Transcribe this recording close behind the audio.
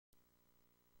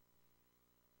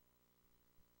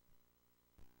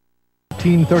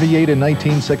1938 and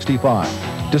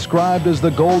 1965, described as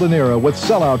the golden era with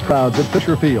sellout crowds at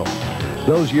Fisher Field.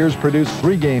 Those years produced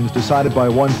 3 games decided by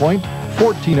 1 point,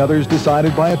 14 others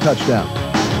decided by a touchdown.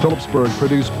 Phillipsburg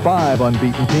produced 5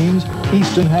 unbeaten teams.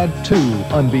 Easton had 2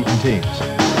 unbeaten teams.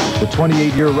 The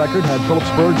 28-year record had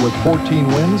Phillipsburg with 14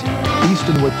 wins,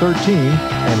 Easton with 13,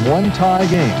 and 1 tie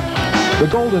game. The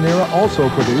golden era also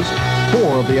produced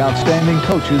 4 of the outstanding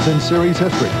coaches in series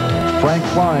history: Frank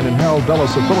Klein and Harold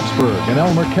Bellis of Phillipsburg, and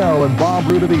Elmer Carroll and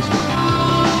Bob Root of Easton.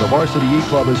 The Varsity E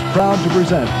Club is proud to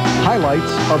present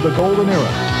Highlights of the Golden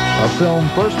Era, a film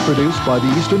first produced by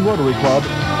the Easton Rotary Club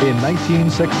in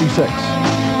 1966.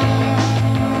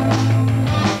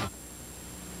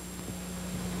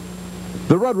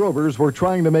 The Red Rovers were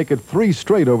trying to make it 3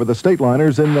 straight over the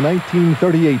Stateliners in the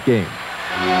 1938 game.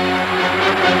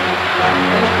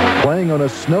 Playing on a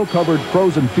snow-covered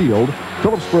frozen field,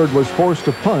 Phillipsburg was forced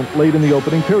to punt late in the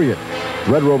opening period.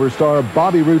 Red Rover star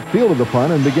Bobby Root fielded the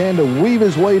punt and began to weave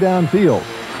his way downfield.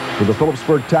 With the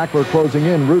Phillipsburg tackler closing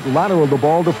in, Root lateraled the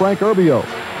ball to Frank Urbio,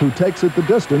 who takes it the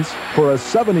distance for a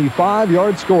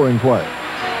 75-yard scoring play.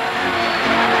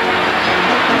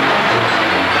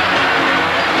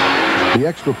 The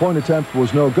extra point attempt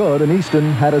was no good, and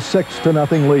Easton had a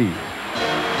 6-0 lead.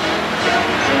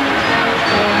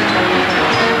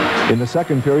 In the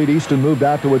second period, Easton moved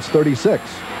out to its 36.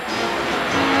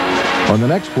 On the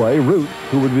next play, Root,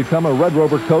 who would become a Red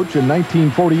Rover coach in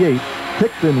 1948,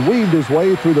 picked and weaved his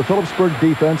way through the Phillipsburg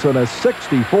defense on a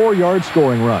 64-yard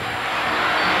scoring run.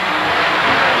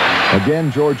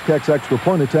 Again, George Keck's extra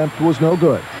point attempt was no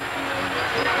good.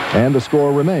 And the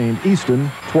score remained Easton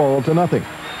 12-0.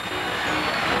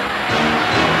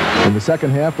 In the second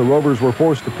half, the Rovers were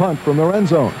forced to punt from their end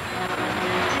zone.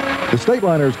 The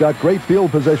Stateliners got great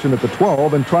field position at the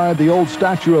 12 and tried the old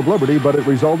Statue of Liberty, but it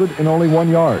resulted in only 1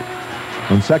 yard.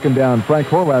 On second down, Frank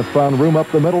Horvath found room up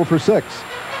the middle for 6.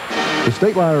 The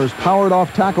Stateliners powered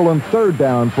off tackle on third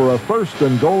down for a 1st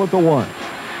and goal at the 1.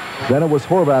 Then it was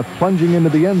Horvath plunging into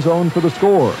the end zone for the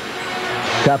score.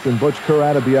 Captain Butch Kerr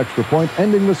added the extra point,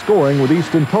 ending the scoring with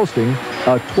Easton posting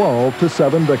a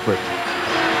 12-7 victory.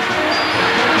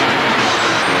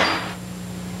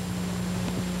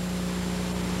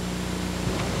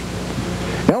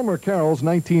 Elmer Carroll's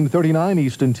 1939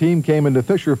 Easton team came into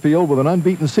Fisher Field with an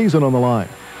unbeaten season on the line.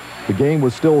 The game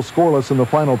was still scoreless in the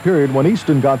final period when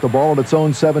Easton got the ball at its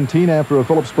own 17 after a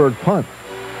Phillipsburg punt.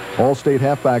 All-State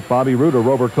halfback Bobby Root, a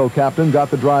Rover co-captain, got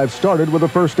the drive started with a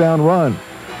 1st down run.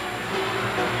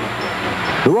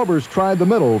 The Rovers tried the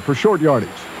middle for short yardage.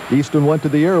 Easton went to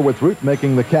the air with Root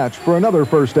making the catch for another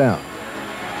 1st down.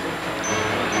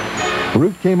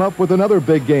 Root came up with another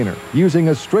big gainer, using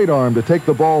a straight arm to take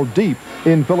the ball deep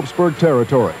in Phillipsburg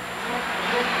territory.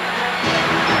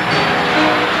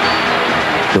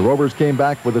 The Rovers came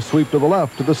back with a sweep to the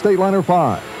left to the Stateliner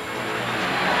 5.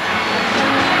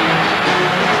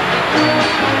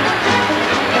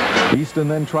 Easton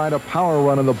then tried a power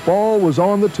run, and the ball was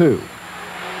on the 2.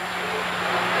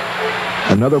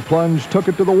 Another plunge took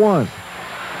it to the 1.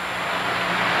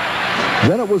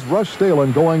 Then it was Rush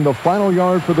Stalin going the final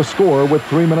yard for the score with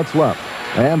 3 minutes left.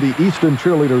 And the Easton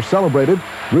cheerleaders celebrated.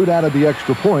 Root added the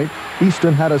extra point.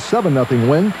 Easton had a 7-0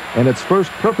 win and its first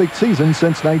perfect season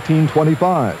since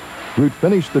 1925. Root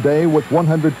finished the day with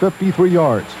 153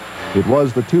 yards. It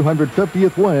was the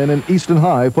 250th win in Easton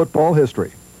High football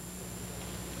history.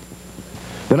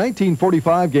 The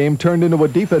 1945 game turned into a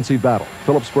defensive battle.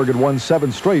 Phillipsburg had won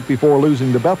 7 straight before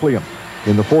losing to Bethlehem.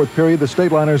 In the 4th period, the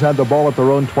Stateliners had the ball at their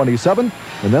own 27,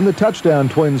 and then the touchdown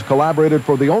twins collaborated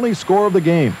for the only score of the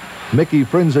game. Mickey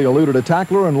Frinzi eluded a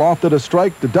tackler and lofted a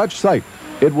strike to Dutch Sight.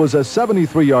 It was a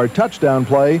 73-yard touchdown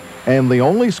play and the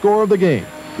only score of the game.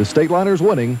 The Stateliners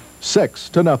winning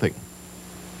 6-0.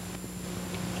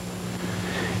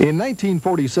 In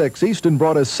 1946, Easton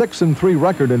brought a 6-3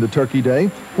 record into Turkey Day,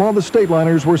 while the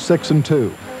Stateliners were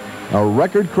 6-2. A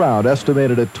record crowd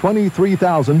estimated at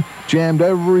 23,000 jammed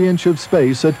every inch of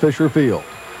space at Fisher Field.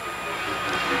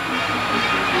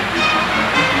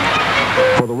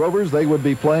 For the Rovers, they would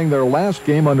be playing their last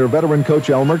game under veteran coach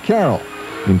Elmer Carroll.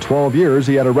 In 12 years,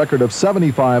 he had a record of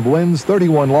 75 wins,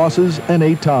 31 losses, and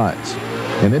 8 ties.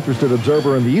 An interested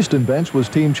observer in the Easton bench was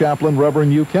team chaplain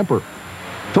Reverend Hugh Kemper.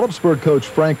 Phillipsburg coach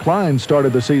Frank Klein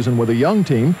started the season with a young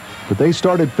team, but they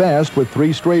started fast with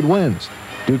 3 straight wins.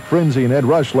 Duke Frinzi and Ed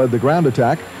Rush led the ground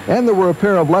attack, and there were a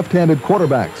pair of left-handed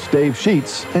quarterbacks, Dave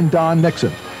Sheets and Don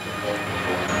Nixon.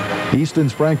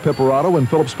 Easton's Frank Pipperato and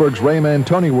Phillipsburg's Ray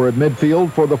Mantoni were at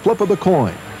midfield for the flip of the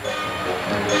coin.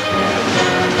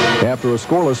 After a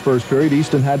scoreless first period,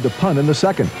 Easton had to punt in the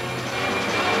second.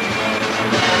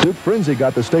 Duke Frinzi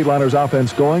got the Stateliners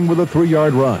offense going with a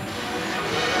 3-yard run.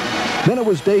 Then it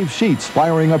was Dave Sheets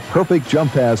firing a perfect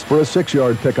jump pass for a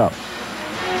 6-yard pickup.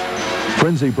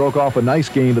 Frenzy broke off a nice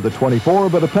gain to the 24,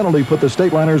 but a penalty put the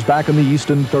Stateliners back in the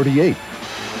Easton 38.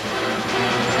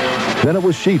 Then it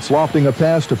was Sheets lofting a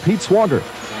pass to Pete Swagger,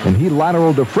 and he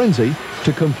lateraled to Frenzy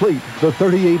to complete the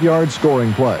 38-yard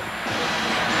scoring play.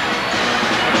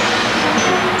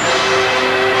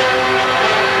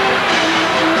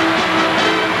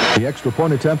 The extra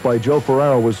point attempt by Joe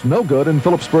Ferraro was no good, and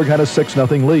Phillipsburg had a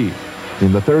 6-0 lead.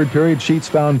 In the third period, Sheets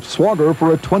found Swagger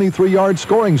for a 23-yard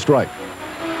scoring strike.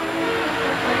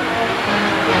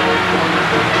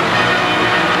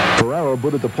 Ferraro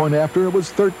booted the point after. It was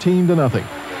 13-0.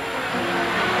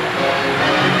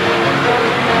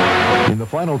 In the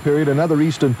final period, another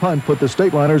Easton punt put the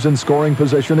Stateliners in scoring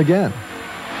position again.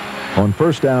 On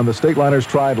first down, the Stateliners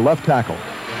tried left tackle.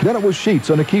 Then it was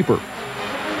Sheets on a keeper.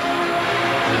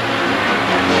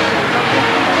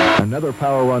 Another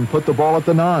power run put the ball at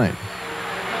the 9.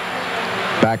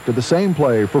 Back to the same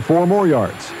play for 4 more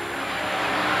yards.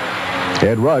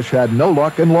 Ed Rush had no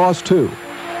luck and lost 2.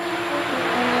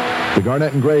 The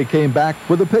Garnet and Gray came back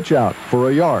with a pitch out for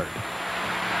a yard.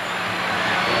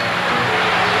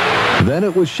 Then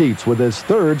it was Sheets with his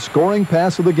 3rd scoring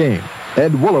pass of the game.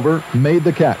 Ed Wooliver made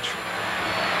the catch.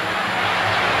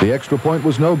 The extra point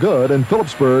was no good, and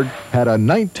Phillipsburg had a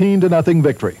 19-0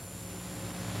 victory.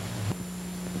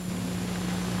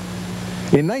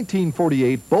 In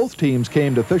 1948, both teams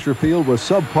came to Fisher Field with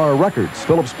subpar records.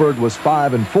 Phillipsburg was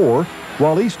 5-4,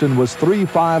 while Easton was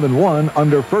 3-5-1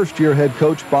 under first-year head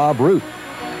coach Bob Root.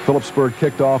 Phillipsburg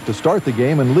kicked off to start the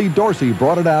game, and Lee Dorsey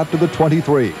brought it out to the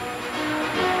 23.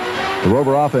 The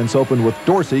Rover offense opened with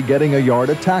Dorsey getting a yard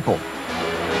at tackle.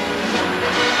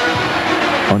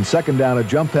 On second down, a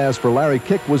jump pass for Larry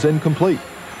Kick was incomplete.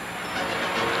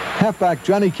 Halfback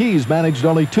Johnny Keys managed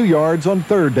only 2 yards on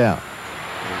third down.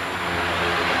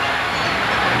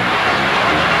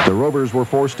 The Rovers were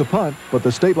forced to punt, but the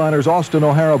Stateliners' Austin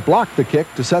O'Hara blocked the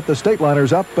kick to set the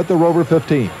Stateliners up at the Rover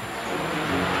 15.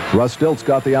 Russ Dilts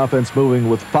got the offense moving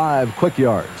with 5 quick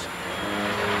yards.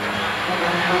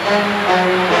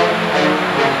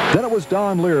 Then it was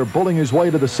Don Lear bulling his way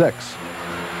to the 6.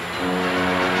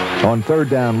 On third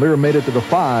down, Lear made it to the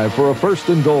 5 for a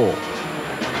 1st and goal.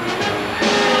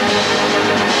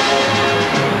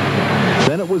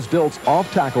 Then it was Dilts off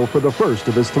tackle for the first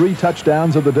of his 3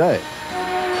 touchdowns of the day.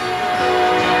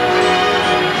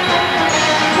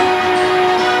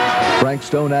 Frank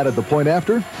Stone added the point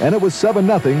after, and it was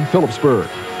 7-0 Phillipsburg.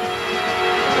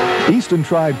 Easton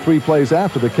tried 3 plays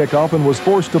after the kickoff and was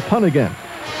forced to punt again.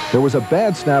 There was a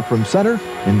bad snap from center,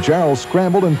 and Jarrell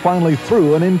scrambled and finally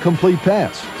threw an incomplete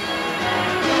pass.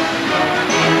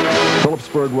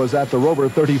 Phillipsburg was at the Rover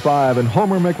 35, and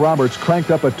Homer McRoberts cranked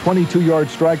up a 22-yard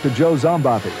strike to Joe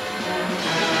Zombathi.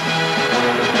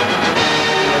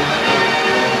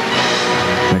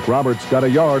 McRoberts got a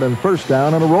yard on first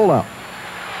down on a rollout.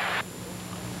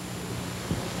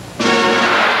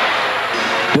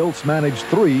 Dilts managed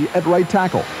 3 at right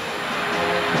tackle.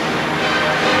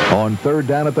 On third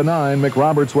down at the 9,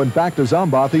 McRoberts went back to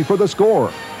Zombathi for the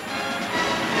score.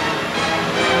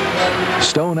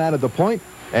 Stone added the point,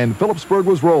 and Phillipsburg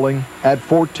was rolling at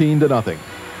 14-0.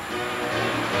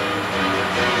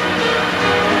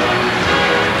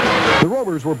 The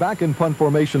Rovers were back in punt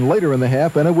formation later in the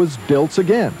half, and it was Dilts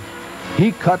again.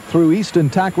 He cut through Easton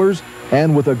tacklers,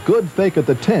 and with a good fake at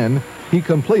the 10, he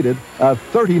completed a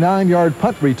 39-yard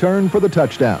punt return for the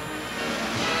touchdown.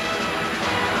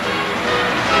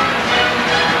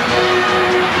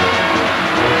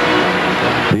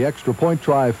 The extra point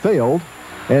try failed,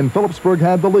 and Phillipsburg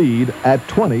had the lead at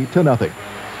 20-0.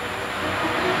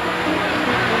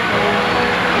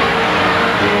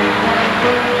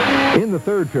 In the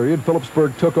third period,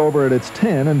 Phillipsburg took over at its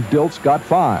 10, and Dilts got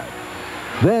 5.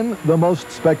 Then the most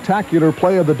spectacular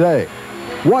play of the day.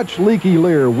 Watch Leaky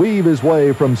Lear weave his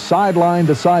way from sideline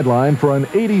to sideline for an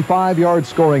 85-yard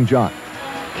scoring jaunt.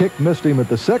 Kick missed him at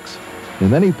the 6,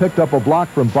 and then he picked up a block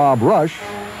from Bob Rush,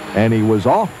 and he was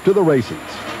off to the races.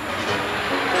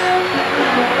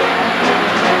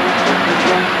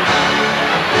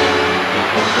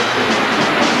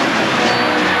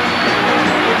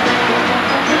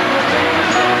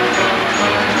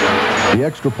 The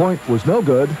extra point was no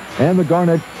good, and the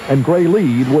Garnet and Gray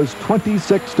lead was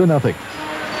 26-0.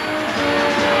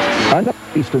 Another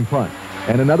Easton punt,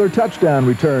 and another touchdown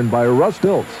return by Russ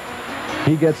Dilts.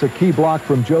 He gets a key block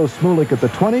from Joe Smulik at the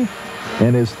 20,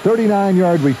 and his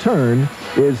 39-yard return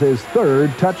is his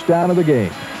 3rd touchdown of the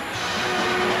game.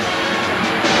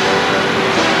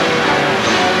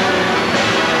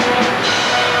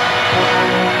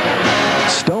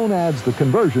 Stone adds gets the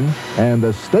conversion, and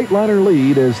the Stateliner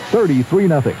lead is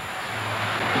 33-0.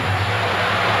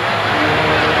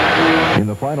 In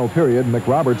the final period,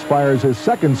 McRoberts fires his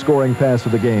second scoring pass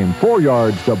of the game, 4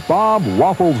 yards to Bob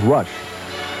Waffles Rush.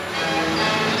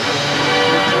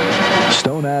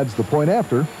 Stone adds the point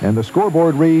after, and the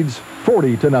scoreboard reads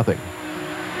 40-0.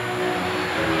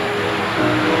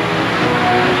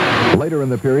 Later in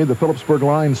the period, the Phillipsburg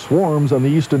line swarms on the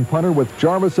Easton punter with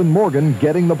Jarvis and Morgan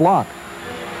getting the block.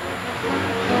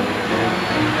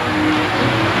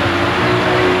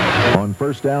 On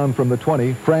first down from the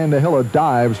 20, Fran Nahila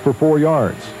dives for 4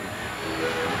 yards.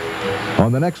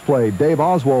 On the next play, Dave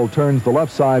Oswald turns the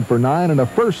left side for 9 and a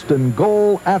first and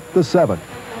goal at the 7.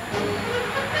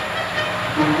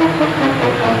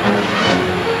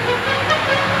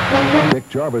 Dick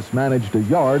Jarvis managed a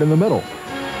yard in the middle.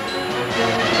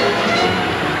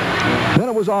 Then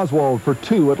it was Oswald for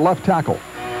 2 at left tackle.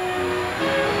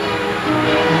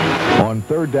 On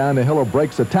third down, Nahila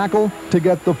breaks a tackle to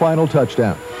get the final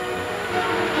touchdown.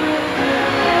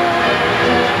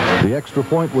 The extra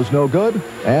point was no good,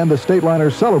 and the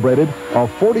Stateliners celebrated a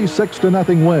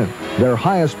 46-0 win, their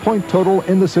highest point total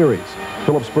in the series.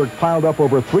 Phillipsburg piled up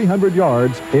over 300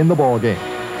 yards in the ballgame.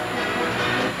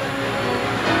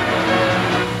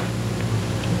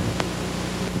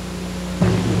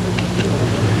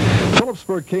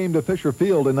 Phillipsburg came to Fisher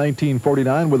Field in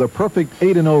 1949 with a perfect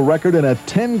 8-0 record and a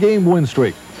 10-game win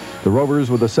streak. The Rovers,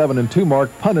 with a 7-2 mark,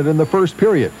 punted in the first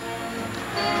period.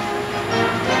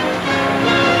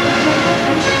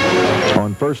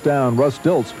 On first down, Russ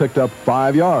Dilts picked up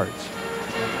 5 yards.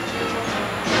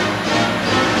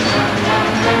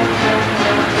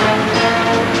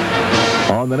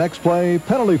 On the next play,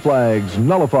 penalty flags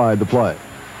nullified the play.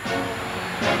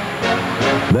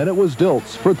 Then it was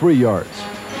Dilts for 3 yards.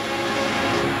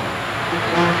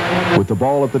 With the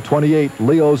ball at the 28,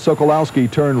 Leo Sokolowski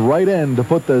turned right end to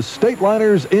put the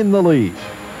Stateliners in the lead.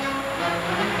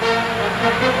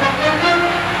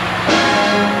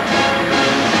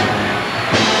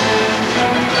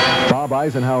 Bob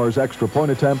Eisenhower's extra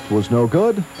point attempt was no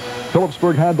good.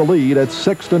 Phillipsburg had the lead at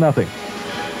 6-0.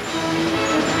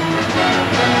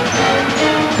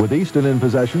 With Easton in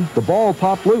possession, the ball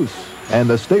popped loose, and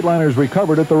the Stateliners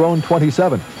recovered at their own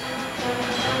 27.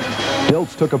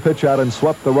 Dilts took a pitch out and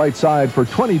swept the right side for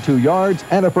 22 yards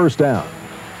and a first down.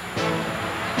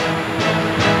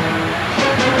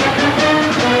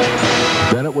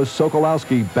 Then it was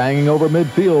Sokolowski banging over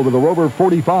midfield to the Rover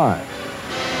 45.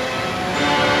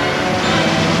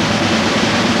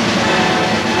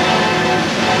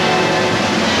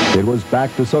 It was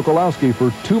back to Sokolowski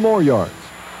for 2 more yards.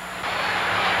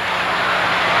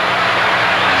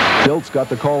 Dilts got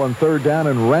the call on third down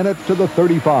and ran it to the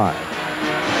 35.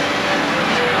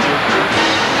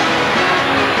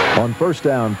 On first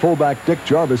down, fullback Dick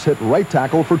Jarvis hit right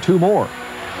tackle for 2 more.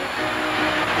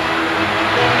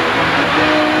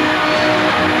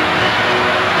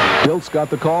 Dilts got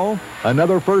the call.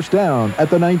 Another first down at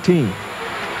the 19.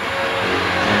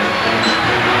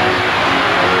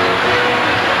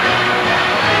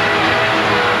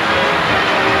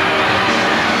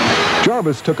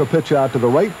 Jarvis took a pitch out to the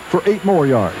right for 8 more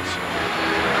yards.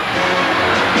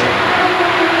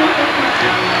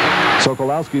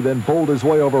 Sokolowski then bowled his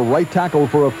way over right tackle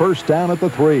for a first down at the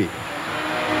 3.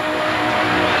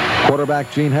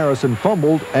 Quarterback Gene Harrison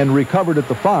fumbled and recovered at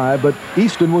the 5, but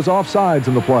Easton was offsides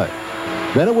in the play.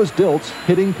 Then it was Dilts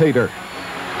hitting pay dirt.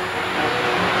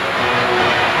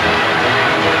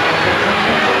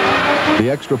 The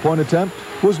extra point attempt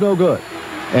was no good,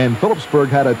 and Phillipsburg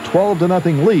had a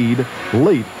 12-0 lead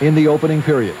late in the opening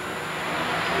period.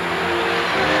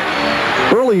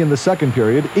 Early in the second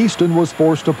period, Easton was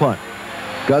forced to punt.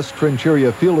 Gus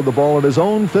Trincheria fielded the ball at his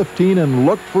own 15 and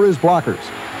looked for his blockers.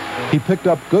 He picked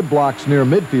up good blocks near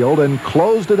midfield and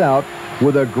closed it out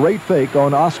with a great fake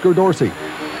on Oscar Dorsey.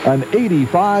 An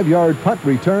 85-yard punt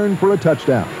return for a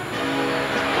touchdown.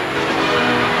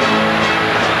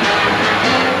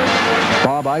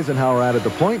 Bob Eisenhower added the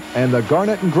point, and the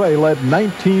Garnet and Gray led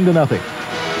 19-0.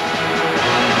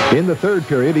 In the third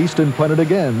period, Easton punted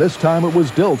again. This time it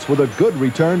was Dilts with a good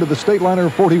return to the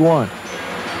Stateliner 41.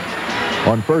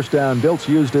 On first down, Dilts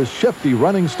used his shifty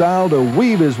running style to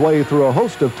weave his way through a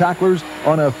host of tacklers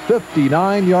on a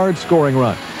 59-yard scoring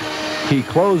run. He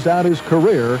closed out his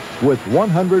career with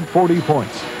 140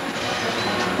 points.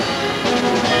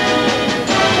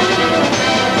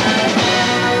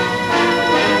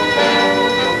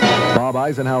 Bob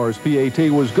Eisenhower's PAT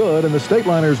was good, and the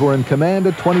Stateliners were in command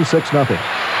at 26-0.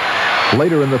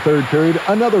 Later in the third period,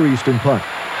 another Easton punt.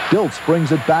 Dilts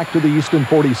brings it back to the Easton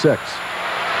 46.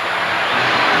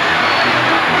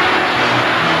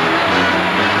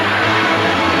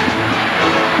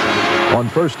 On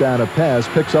first down, a pass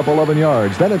picks up 11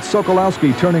 yards. Then it's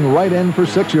Sokolowski turning right end for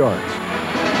 6 yards.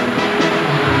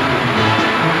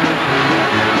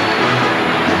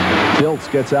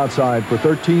 Diltz gets outside for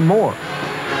 13 more.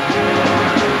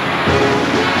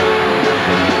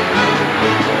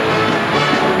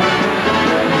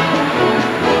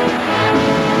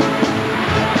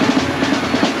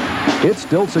 It's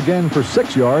Diltz again for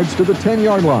 6 yards to the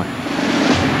 10-yard line.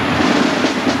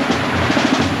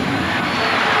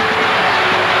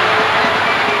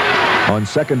 On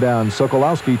second down,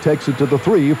 Sokolowski takes it to the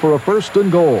 3 for a 1st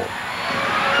and goal.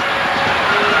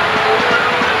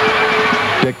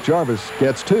 Dick Jarvis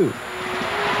gets 2.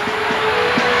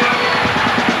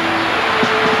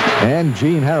 And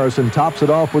Gene Harrison tops it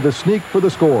off with a sneak for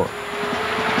the score.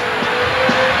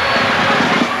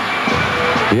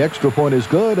 The extra point is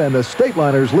good, and the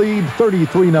Stateliners lead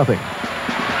 33-0.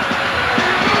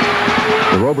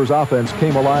 The Rovers offense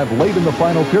came alive late in the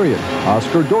final period.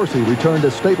 Oscar Dorsey returned a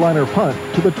Stateliner punt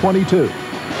to the 22.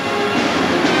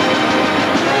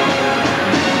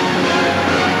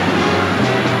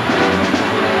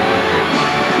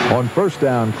 On first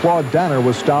down, Claude Danner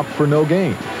was stopped for no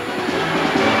gain.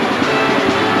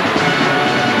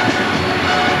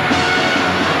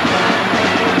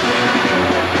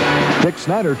 Dick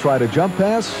Snyder tried a jump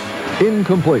pass,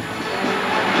 incomplete.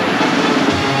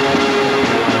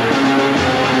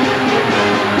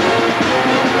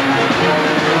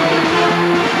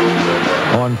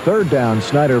 On third down,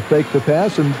 Snyder faked the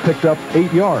pass and picked up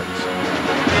 8 yards.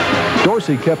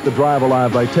 Dorsey kept the drive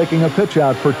alive by taking a pitch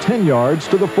out for 10 yards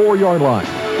to the 4-yard line.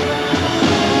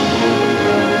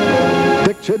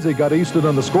 Dick Chidsey got Easton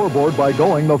on the scoreboard by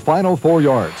going the final 4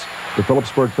 yards. The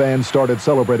Phillipsburg fans started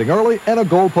celebrating early, and a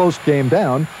goalpost came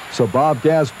down, so Bob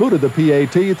Gass booted the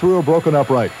PAT through a broken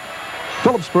upright.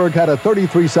 Phillipsburg had a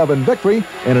 33-7 victory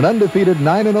in an undefeated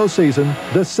 9-0 season,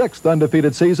 the 6th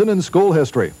undefeated season in school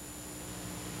history.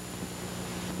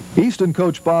 Easton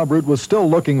coach Bob Root was still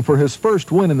looking for his first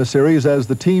win in the series as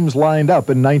the teams lined up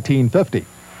in 1950.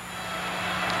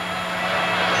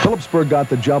 Phillipsburg got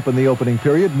the jump in the opening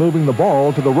period, moving the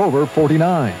ball to the Rover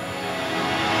 49.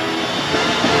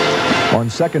 On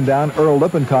second down, Earl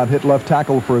Lippincott hit left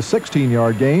tackle for a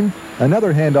 16-yard gain.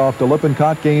 Another handoff to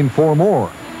Lippincott gained 4 more.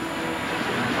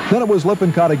 Then it was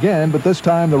Lippincott again, but this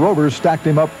time the Rovers stacked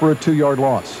him up for a 2-yard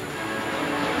loss.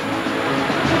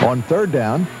 On third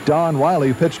down, Don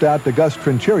Riley pitched out to Gus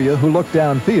Trincheria, who looked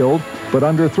downfield, but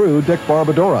underthrew Dick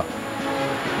Barbadora.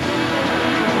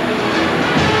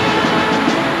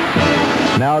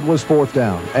 Now it was fourth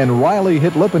down, and Riley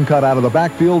hit Lippincott out of the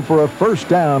backfield for a first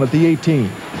down at the 18.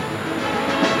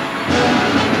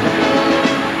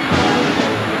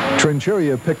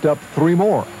 Trincheria picked up 3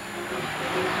 more.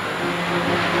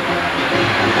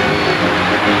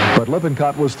 But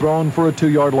Lippincott was thrown for a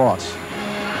 2-yard loss.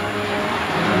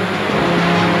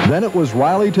 Then it was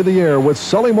Riley to the air with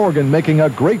Sully Morgan making a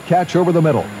great catch over the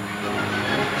middle.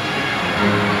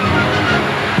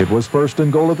 It was first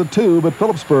and goal at the 2, but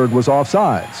Phillipsburg was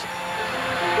offsides.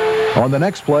 On the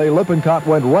next play, Lippincott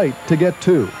went right to get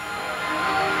 2.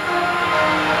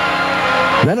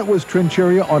 Then it was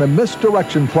Trincheria on a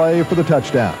misdirection play for the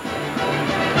touchdown.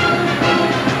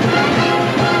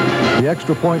 The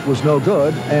extra point was no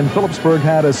good, and Phillipsburg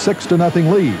had a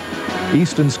 6-0 lead.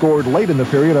 Easton scored late in the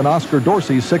period on Oscar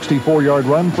Dorsey's 64-yard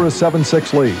run for a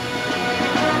 7-6 lead.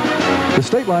 The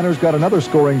Stateliners got another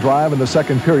scoring drive in the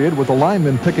second period, with the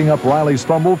lineman picking up Riley's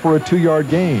fumble for a 2-yard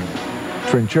gain.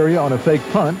 Trincheria on a fake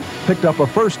punt picked up a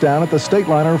first down at the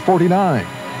Stateliner 49.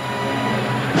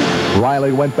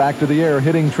 Riley went back to the air,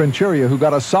 hitting Trincheria, who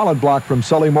got a solid block from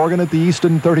Sully Morgan at the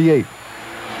Easton 38.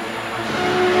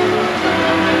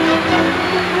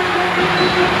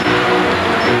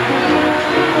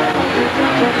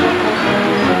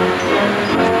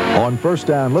 On first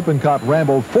down, Lippincott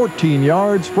rambled 14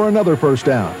 yards for another first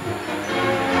down.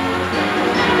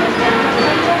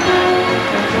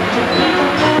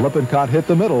 Lippincott hit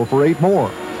the middle for 8 more.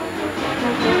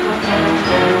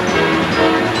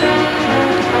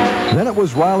 Then it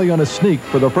was Riley on a sneak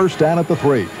for the first down at the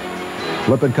 3.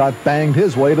 Lippincott banged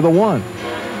his way to the 1.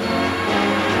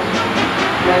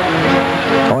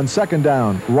 On second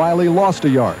down, Riley lost a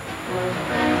yard.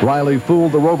 Riley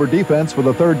fooled the Rover defense with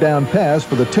a third down pass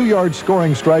for the 2-yard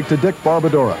scoring strike to Dick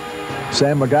Barbadora.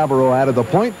 Sam McGavero added the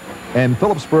point, and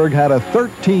Phillipsburg had a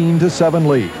 13-7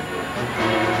 lead.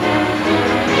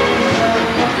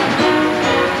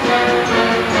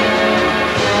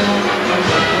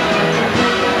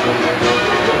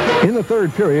 In the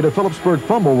third period, a Phillipsburg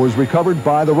fumble was recovered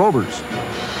by the Rovers.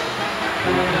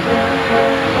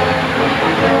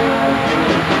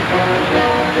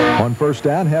 On first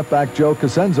down, halfback Joe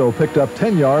Cosenzo picked up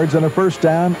 10 yards and a first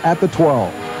down at the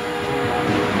 12.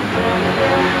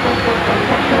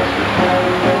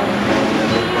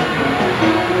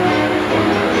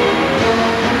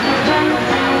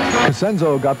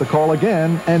 Cosenzo got the call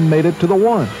again and made it to the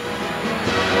 1.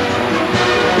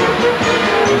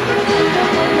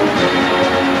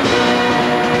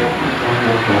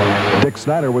 Dick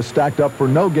Snyder was stacked up for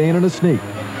no gain and a sneak.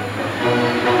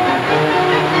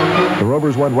 The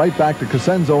Rovers went right back to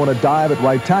Cosenzo in a dive at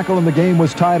right tackle, and the game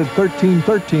was tied at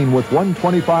 13-13 with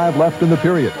 1:25 left in the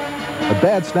period. A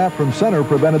bad snap from center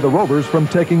prevented the Rovers from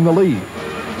taking the lead.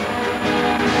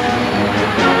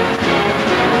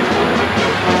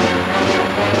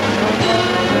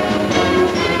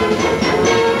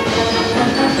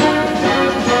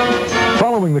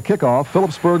 Following the kickoff,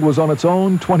 Phillipsburg was on its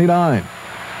own 29.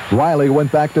 Riley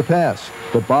went back to pass,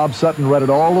 but Bob Sutton read it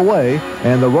all the way,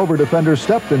 and the Rover defender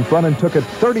stepped in front and took it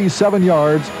 37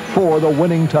 yards for the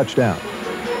winning touchdown.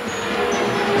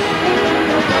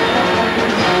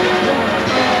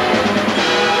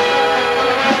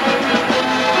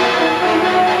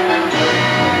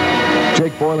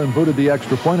 Jake Boylan booted the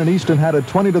extra point, and Easton had a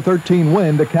 20-13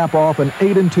 win to cap off an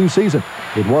 8-2 season.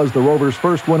 It was the Rovers'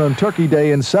 first win on Turkey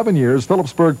Day in 7 years.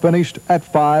 Phillipsburg finished at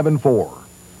 5-4.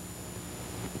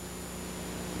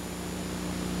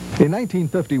 In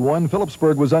 1951,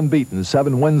 Phillipsburg was unbeaten,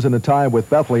 7 wins and a tie with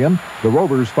Bethlehem. The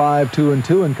Rovers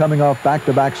 5-2-2 and coming off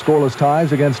back-to-back scoreless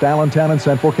ties against Allentown and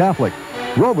Central Catholic.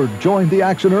 Rover joined the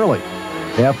action early.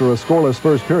 After a scoreless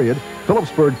first period,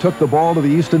 Phillipsburg took the ball to the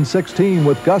Easton 16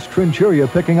 with Gus Trincheria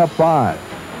picking up 5.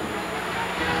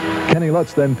 Kenny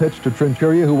Lutz then pitched to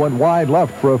Trincheria, who went wide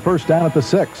left for a first down at the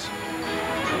 6.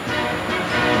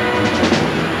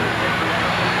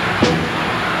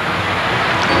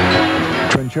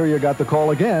 Trincheria got the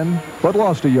call again, but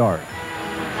lost a yard.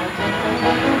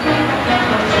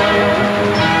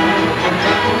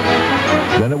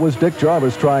 Then it was Dick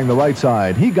Jarvis trying the right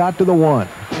side. He got to the 1.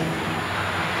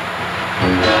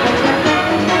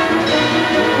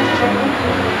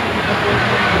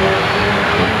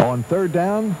 On third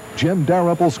down, Jim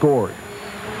Dalrymple scored.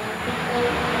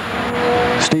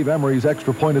 Steve Emery's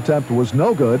extra point attempt was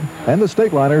no good, and the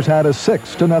Stateliners had a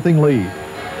 6-0 lead.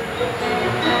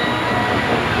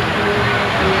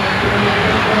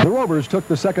 The Rovers took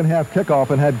the second half kickoff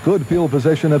and had good field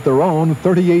position at their own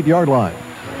 38-yard line.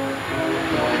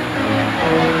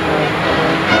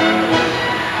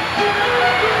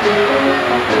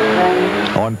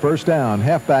 On first down,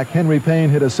 halfback Henry Payne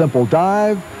hit a simple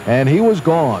dive, and he was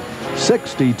gone.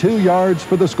 62 yards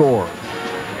for the score.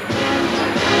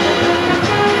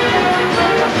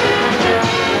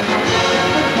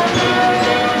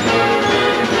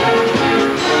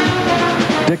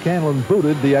 Dick Hanlon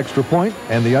booted the extra point,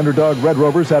 and the underdog Red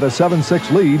Rovers had a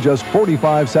 7-6 lead just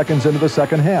 45 seconds into the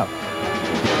second half.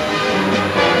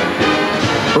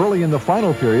 Early in the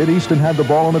final period, Easton had the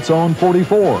ball on its own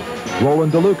 44.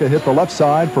 Roland DeLuca hit the left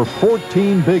side for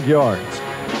 14 big yards.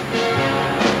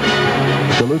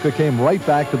 DeLuca came right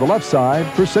back to the left side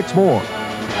for 6 more.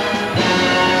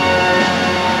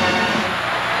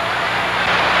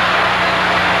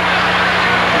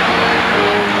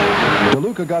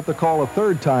 DeLuca got the call a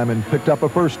third time and picked up a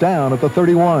first down at the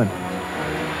 31.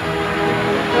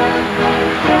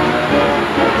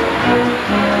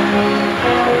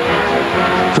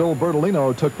 Phil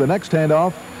Bertolino took the next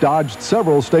handoff, dodged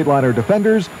several Stateliner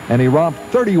defenders, and he romped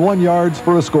 31 yards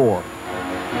for a score.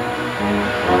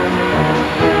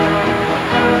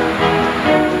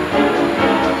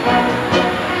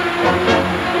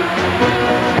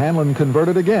 Hanlon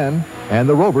converted again, and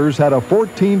the Rovers had a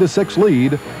 14-6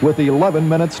 lead with 11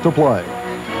 minutes to play.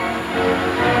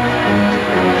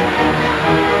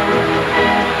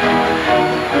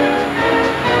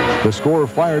 The score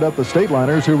fired up the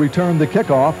Stateliners, who returned the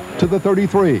kickoff to the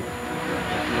 33.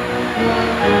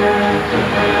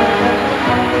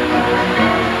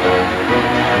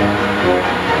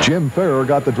 Jim Ferrer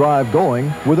got the drive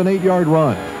going with an 8-yard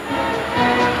run.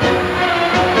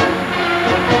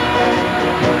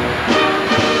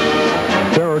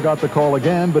 Ferrer got the call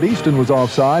again, but Easton was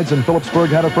offsides, and Phillipsburg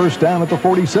had a first down at the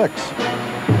 46.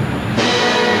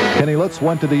 Kenny Lutz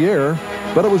went to the air,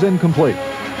 but it was incomplete.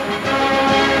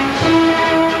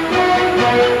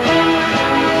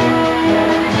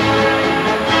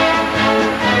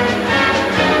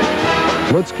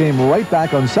 Lutz came right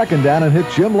back on second down and hit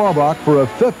Jim Laubach for a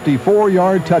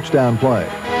 54-yard touchdown play.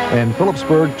 And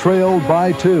Phillipsburg trailed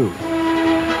by 2.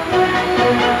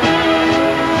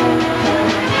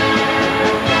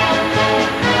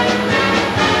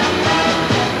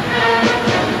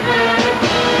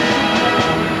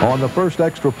 On the first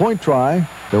extra point try,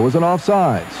 There was an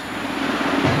offsides.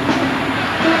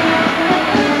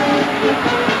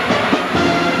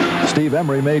 Steve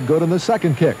Emery made good on the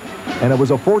second kick, and it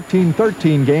was a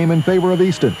 14-13 game in favor of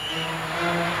Easton.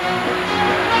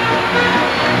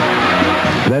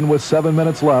 Then with 7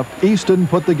 minutes left, Easton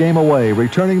put the game away,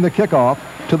 returning the kickoff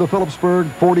to the Phillipsburg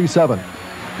 47.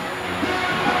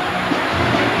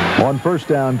 On first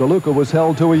down, DeLuca was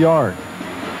held to a yard.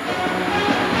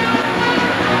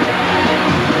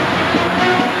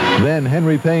 Then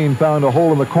Henry Payne found a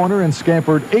hole in the corner and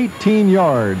scampered 18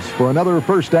 yards for another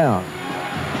first down.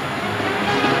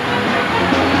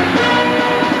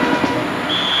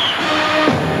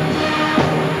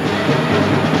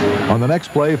 On the next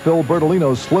play, Phil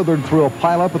Bertolino slithered through a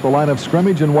pileup at the line of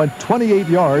scrimmage and went 28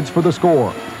 yards for the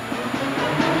score.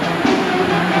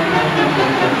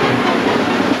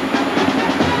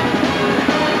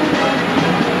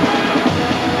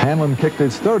 Hanlon kicked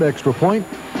his third extra point,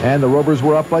 and the Rovers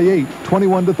were up by 8,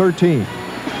 21-13.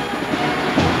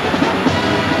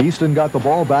 Easton got the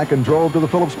ball back and drove to the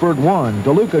Phillipsburg 1.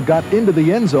 DeLuca got into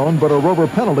the end zone, but a Rover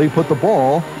penalty put the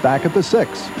ball back at the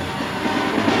 6.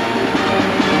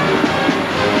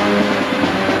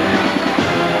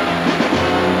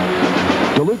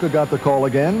 DeLuca got the call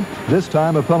again, this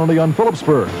time a penalty on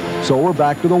Phillipsburg, so we're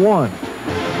back to the 1.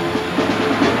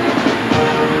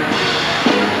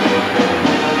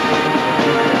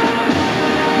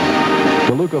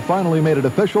 DeLuca finally made it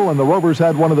official, and the Rovers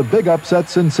had one of the big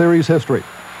upsets in series history.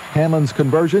 Hanlon's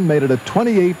conversion made it a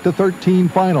 28-13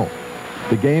 final.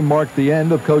 The game marked the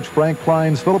end of Coach Frank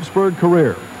Klein's Phillipsburg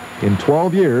career. In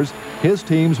 12 years, his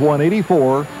teams won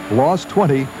 84, lost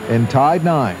 20, and tied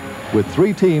 9. With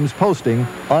 3 teams posting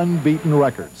unbeaten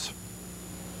records.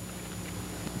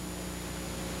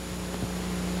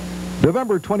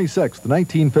 November 26,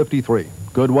 1953.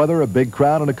 Good weather, a big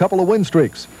crowd, and a couple of win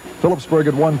streaks. Phillipsburg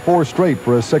had won 4 straight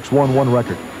for a 6-1-1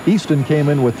 record. Easton came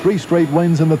in with 3 straight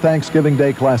wins in the Thanksgiving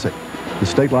Day Classic. The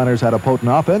Stateliners had a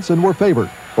potent offense and were favored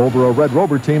over a Red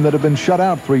Rover team that had been shut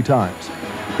out 3 times.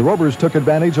 The Rovers took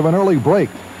advantage of an early break.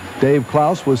 Dave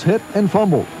Klaus was hit and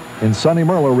fumbled, and Sonny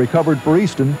Merlo recovered for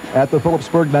Easton at the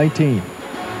Phillipsburg 19.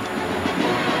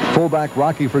 Fullback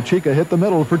Rocky Ferchica hit the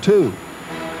middle for 2.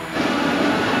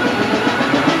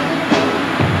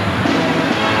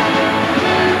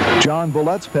 John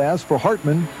Bullett's pass for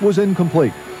Hartman was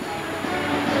incomplete.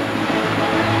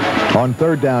 On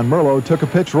third down, Merlo took a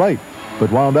pitch right,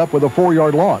 but wound up with a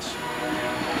 4-yard loss.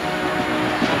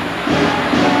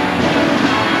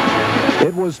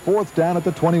 It was 4th down at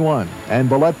the 21, and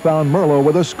Bullett found Merlo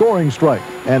with a scoring strike,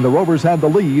 and the Rovers had the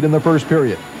lead in the first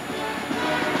period.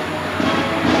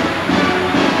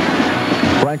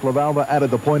 Frank LaValva added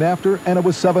the point after, and it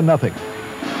was 7-0.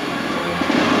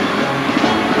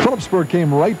 Phillipsburg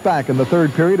came right back in the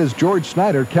third period as George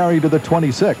Snyder carried to the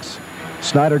 26.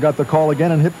 Snyder got the call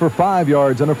again and hit for 5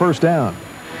 yards and a first down.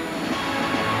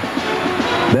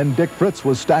 Then Dick Fritz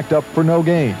was stacked up for no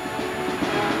gain.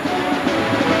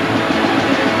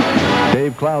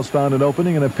 Dave Klaus found an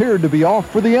opening and appeared to be off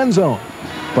for the end zone,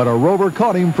 but a Rover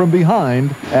caught him from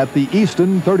behind at the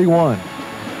Easton 31.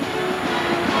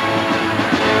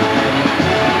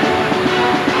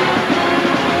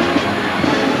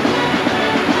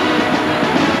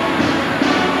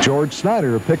 George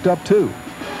Snyder picked up 2.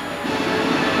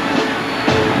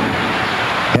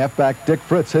 Halfback Dick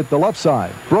Fritz hit the left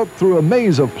side, broke through a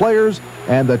maze of players,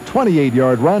 and the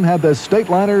 28-yard run had the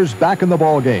Stateliners back in the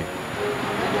ball game.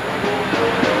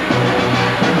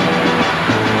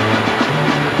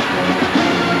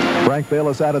 Frank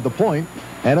Bayless added the point,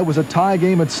 and it was a tie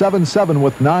game at 7-7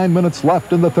 with 9 minutes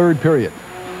left in the third period.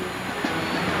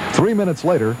 3 minutes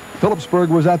later, Phillipsburg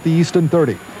was at the Easton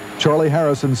 30. Charlie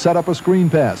Harrison set up a screen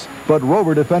pass, but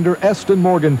Rover defender Eston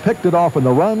Morgan picked it off in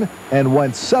the run and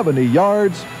went 70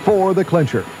 yards for the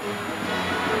clincher.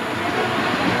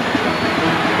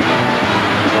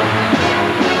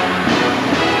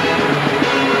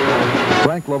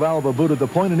 Frank LaValva booted the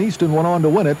point, and Easton went on to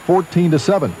win it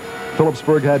 14-7.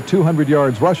 Phillipsburg had 200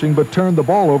 yards rushing but turned the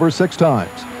ball over 6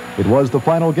 times. It was the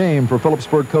final game for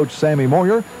Phillipsburg coach Sammy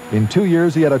Moyer. In 2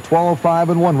 years, he had a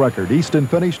 12-5-1 record. Easton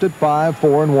finished at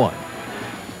 5-4-1.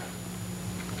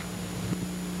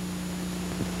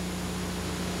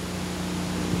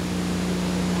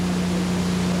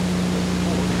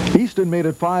 Easton made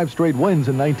it 5 straight wins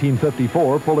in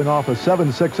 1954, pulling off a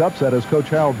 7-6 upset as Coach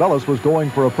Harold Bellis was going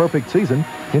for a perfect season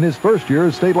in his first year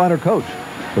as Stateliner coach.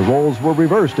 The roles were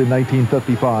reversed in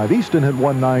 1955. Easton had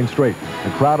won 9 straight,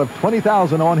 a crowd of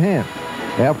 20,000 on hand.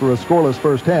 After a scoreless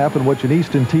first half in which an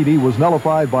Easton TD was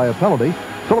nullified by a penalty,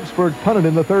 Phillipsburg punted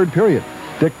in the third period.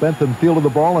 Dick Bentham fielded the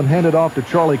ball and handed off to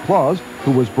Charlie Claus, who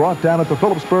was brought down at the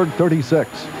Phillipsburg 36.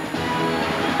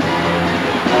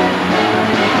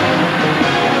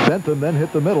 Bentham then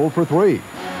hit the middle for 3.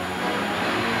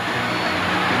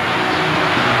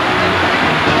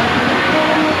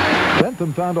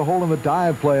 Bentham found a hole in the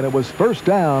dive play, and it was first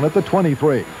down at the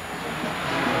 23.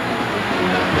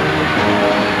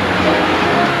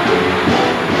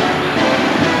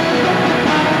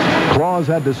 Claus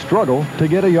had to struggle to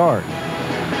get a yard.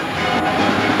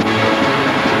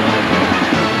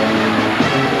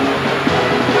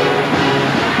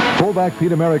 Fullback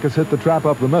Pete Americus hit the trap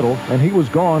up the middle, and he was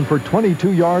gone for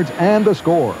 22 yards and a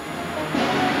score.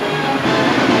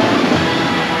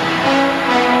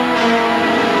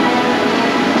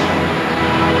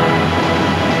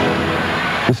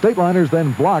 The Stateliners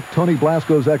then blocked Tony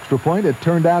Blasco's extra point. It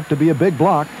turned out to be a big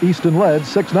block. Easton led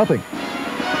 6-0.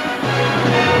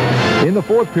 In the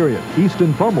fourth period,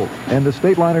 Easton fumbled, and the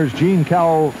Stateliners' Gene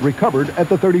Cowell recovered at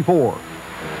the 34.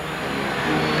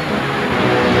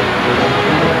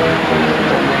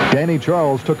 Danny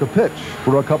Charles took a pitch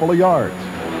for a couple of yards.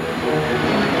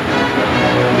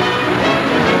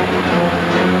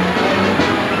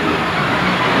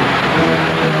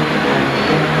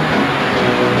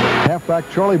 Halfback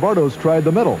Charlie Bartos tried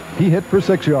the middle. He hit for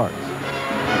 6 yards.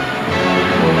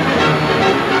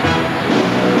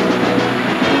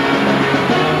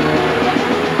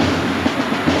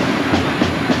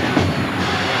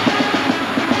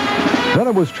 Then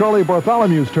it was Charlie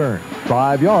Bartholomew's turn.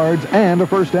 5 yards and a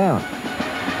first down.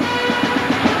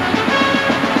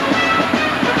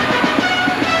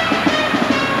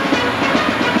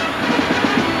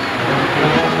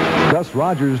 Gus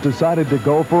Rogers decided to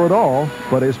go for it all,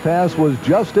 but his pass was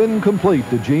just incomplete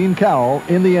to Gene Cowell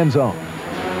in the end zone.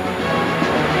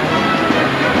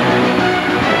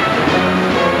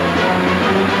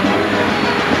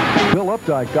 Bill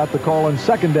Updike got the call on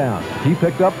second down. He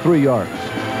picked up 3 yards.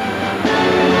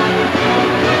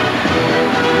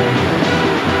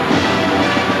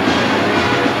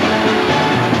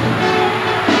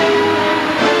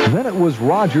 Then it was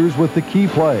Rogers with the key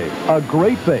play. A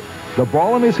great fake, the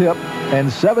ball in his hip,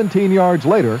 and 17 yards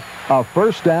later, a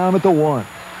first down at the 1.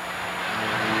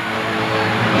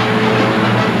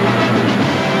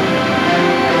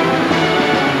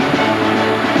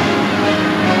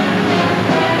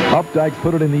 Updike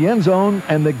put it in the end zone,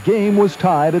 and the game was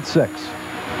tied at 6.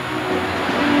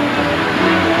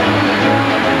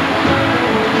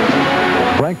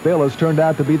 Frank Bayless turned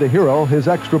out to be the hero. His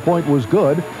extra point was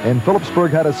good, and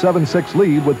Phillipsburg had a 7-6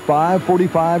 lead with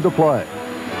 5:45 to play.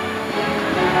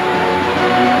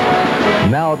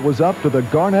 Now it was up to the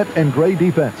Garnett and Gray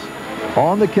defense.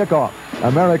 On the kickoff,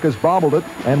 Americus bobbled it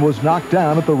and was knocked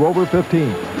down at the Rover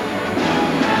 15.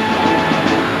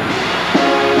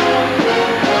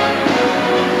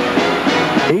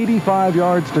 .85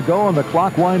 yards to go and the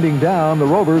clock winding down. The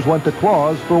Rovers went to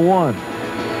Claus for 1.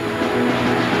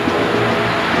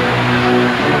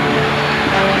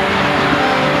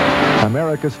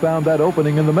 Americus found that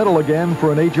opening in the middle again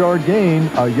for an 8-yard gain,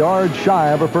 a yard shy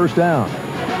of a first down.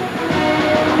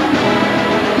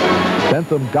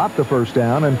 Bentham got the first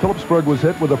down, and Phillipsburg was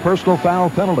hit with a personal foul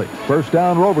penalty. First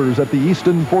down Rovers at the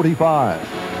Easton 45.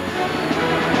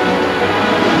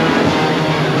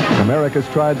 Americus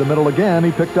tried the middle again.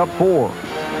 He picked up 4.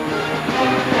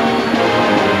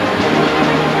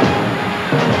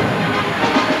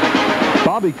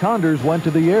 Bobby Conders went to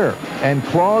the air, and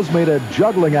Claus made a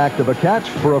juggling act of a catch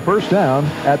for a first down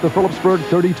at the Phillipsburg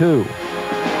 32.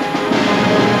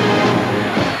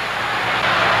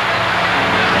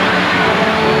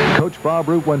 Coach Bob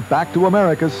Root went back to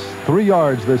Americus, 3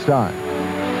 yards this time.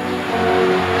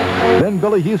 Then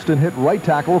Billy Houston hit right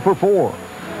tackle for 4.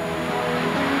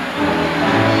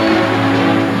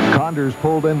 Conders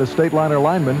pulled in the Stateliner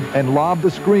lineman and lobbed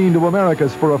the screen to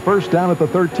Americus for a first down at the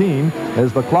 13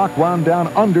 as the clock wound down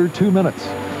under 2 minutes.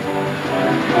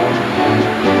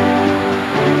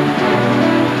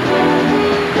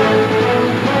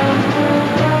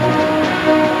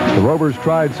 The Rovers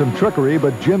tried some trickery,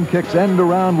 but Jim Kick's end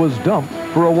around was dumped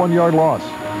for a 1-yard loss.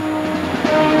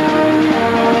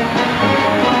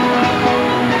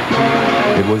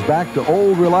 It was back to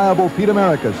old reliable Pete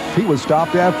Americus. He was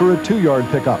stopped after a 2-yard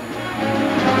pickup.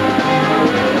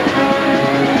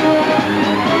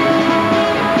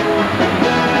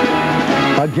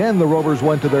 Again, the Rovers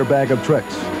went to their bag of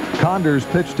tricks. Conders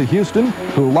pitched to Houston,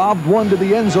 who lobbed one to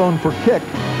the end zone for Kick.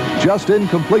 Just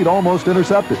incomplete, almost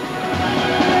intercepted.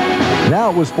 Now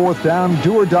it was fourth down,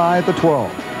 do or die at the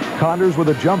 12. Conders with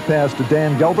a jump pass to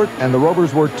Dan Gelbert, and the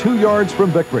Rovers were 2 yards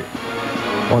from victory.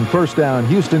 On first down,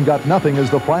 Houston got nothing as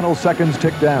the final seconds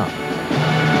ticked down.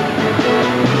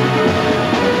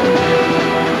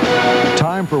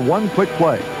 for one quick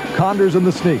play. Condors in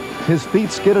the sneak. His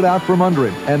feet skidded out from under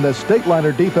him, and the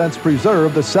Stateliner defense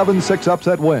preserved the 7-6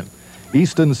 upset win.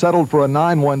 Easton settled for a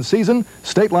 9-1 season.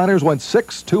 Stateliners went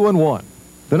 6-2-1.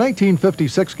 The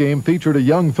 1956 game featured a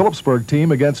young Phillipsburg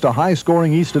team against a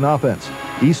high-scoring Easton offense.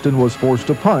 Easton was forced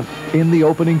to punt in the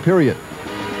opening period.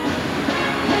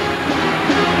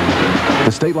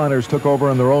 The Stateliners took over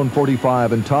on their own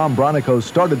 45, and Tom Bronico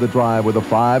started the drive with a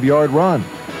 5-yard run.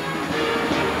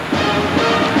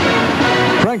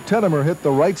 Frank Tedemer hit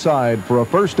the right side for a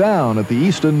first down at the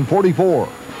Easton 44.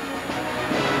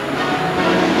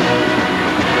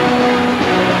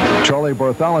 Charlie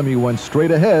Bartholomew went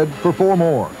straight ahead for 4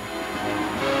 more.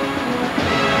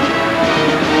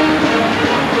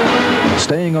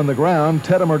 Staying on the ground,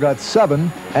 Tedemer got 7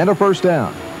 and a first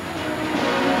down.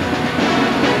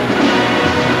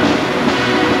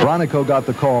 Bronico got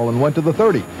the call and went to the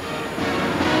 30.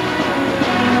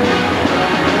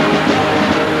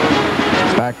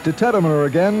 Back to Tedemer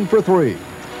again for 3.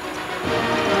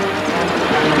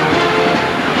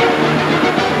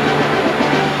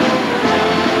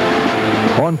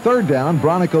 On third down,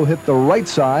 Bronico hit the right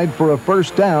side for a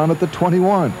first down at the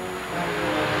 21.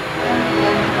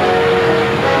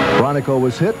 Bronico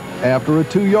was hit after a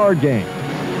 2-yard gain.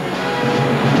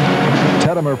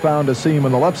 Tedemer found a seam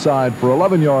on the left side for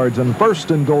 11 yards and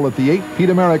first and goal at the 8. Pete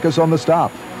Americus on the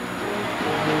stop.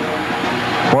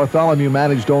 Bartholomew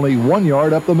managed only 1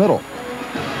 yard up the middle.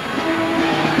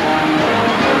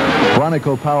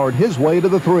 Bronico powered his way to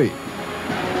the 3.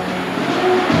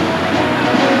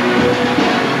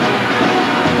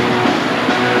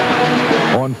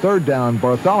 On third down,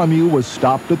 Bartholomew was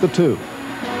stopped at the 2.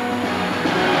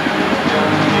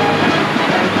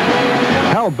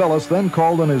 Hal Bellis then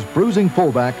called on his bruising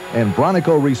fullback, and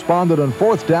Bronico responded on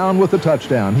fourth down with a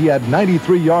touchdown. He had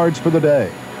 93 yards for the day.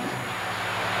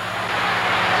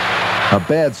 A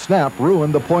bad snap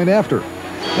ruined the point after,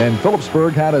 and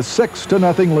Phillipsburg had a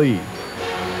 6-0 lead.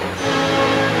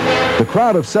 The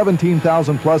crowd of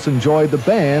 17,000 plus enjoyed the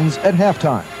bands at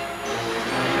halftime.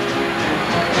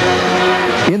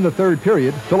 In the third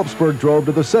period, Phillipsburg drove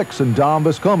to the 6, and Dom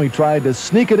Viscomi tried to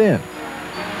sneak it in.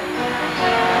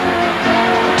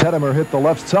 Tedemer hit the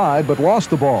left side but lost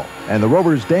the ball, and the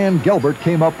Rovers' Dan Gelbert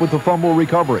came up with the fumble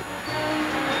recovery.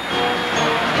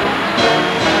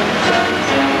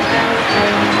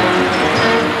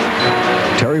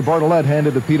 Terry Bartlett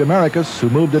handed to Pete Americus, who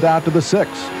moved it out to the 6.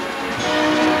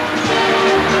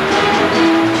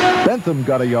 Bentham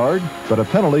got a yard, but a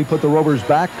penalty put the Rovers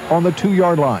back on the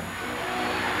 2-yard line.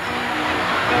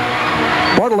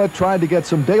 Bartlett tried to get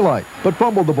some daylight, but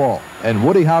fumbled the ball, and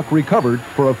Woody Houck recovered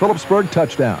for a Phillipsburg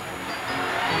touchdown.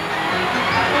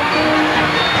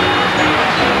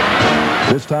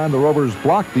 This time the Rovers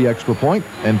blocked the extra point,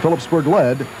 and Phillipsburg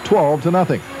led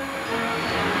 12-0.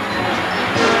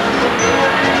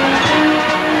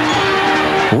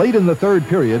 Late in the third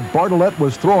period, Bartlett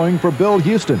was throwing for Bill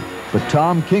Houston, but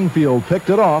Tom Kingfield picked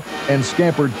it off and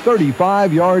scampered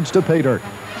 35 yards to pay dirt.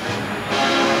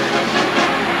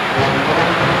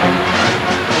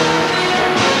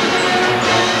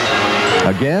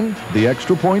 Again, the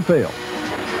extra point failed.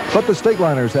 But the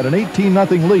Stateliners had an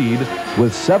 18-0 lead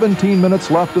with 17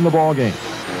 minutes left in the ballgame.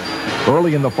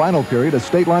 Early in the final period, a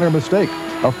Stateliner mistake.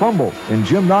 A fumble, and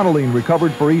Jim Nonaline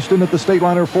recovered for Easton at the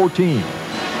Stateliner 14.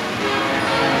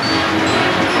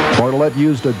 Bartlett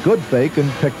used a good fake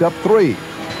and picked up 3.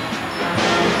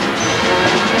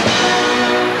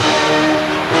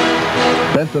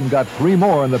 Bentham got 3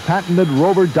 more in the patented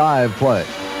Rover dive play.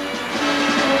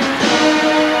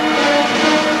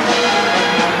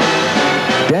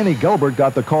 Danny Gelbert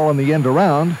got the call in the end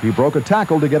around. He broke a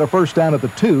tackle to get a first down at the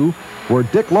 2, where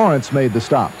Dick Lawrence made the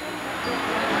stop.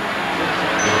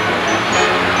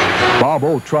 Bob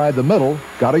Olt tried the middle,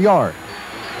 got a yard.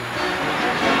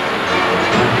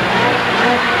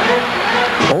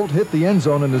 Olt hit the end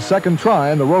zone in the second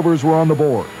try, and the Rovers were on the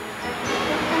board.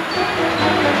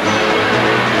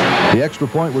 The extra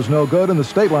point was no good, and the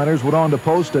Stateliners went on to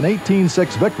post an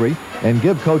 18-6 victory and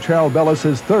give Coach Harold Bellis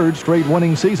his 3rd straight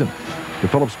winning season. The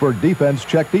Phillipsburg defense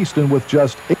checked Easton with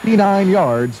just 89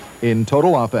 yards in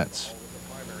total offense.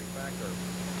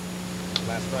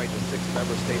 Last night, the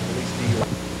 6-member state police DUI.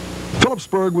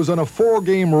 Phillipsburg was on a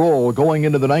 4-game roll going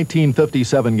into the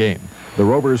 1957 game. The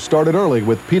Rovers started early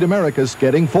with Pete Americus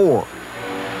getting 4.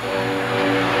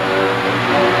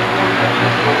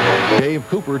 Dave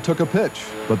Cooper took a pitch,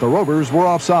 but the Rovers were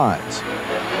offsides.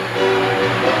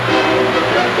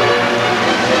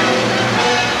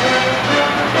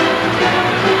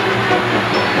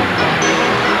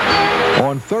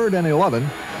 On 3rd and 11,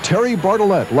 Terry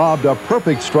Bartlett lobbed a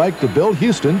perfect strike to Bill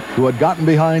Houston, who had gotten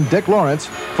behind Dick Lawrence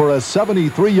for a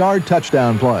 73-yard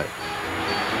touchdown play.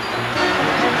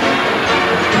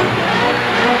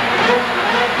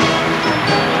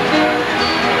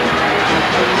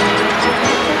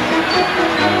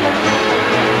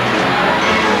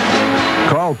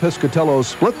 Carl Piscatello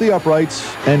split the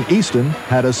uprights, and Easton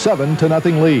had a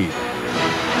 7-0 lead.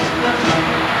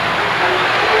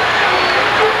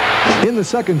 In the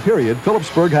second period,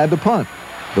 Phillipsburg had to punt.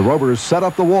 The Rovers set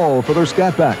up the wall for their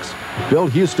scatbacks. Bill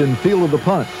Houston fielded the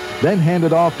punt, then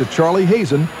handed off to Charlie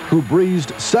Hazen, who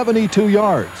breezed 72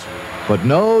 yards. But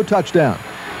no touchdown.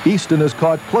 Easton is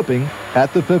caught clipping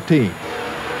at the 15.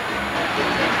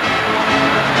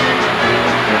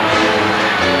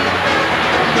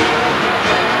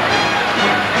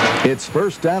 It's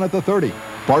first down at the 30.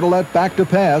 Bartlett back to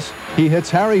pass. He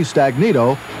hits Harry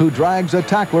Stagnito, who drags a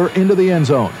tackler into the end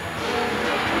zone.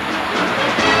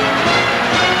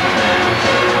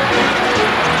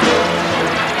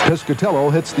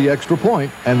 Piscatello hits the extra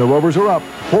point, and the Rovers are up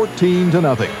 14-0.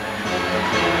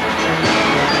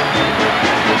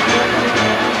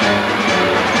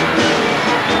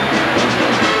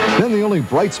 Then the only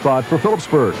bright spot for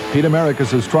Phillipsburg. Pete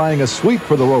Americus is trying a sweep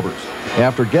for the Rovers.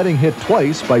 After getting hit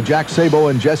twice by Jack Sabo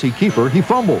and Jesse Kiefer, he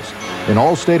fumbles. And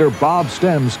All-Stater Bob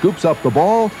Stem scoops up the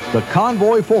ball. The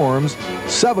convoy forms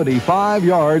 75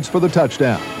 yards for the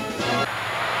touchdown.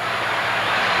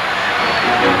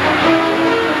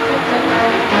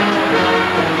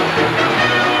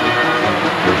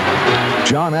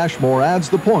 John Ashmore adds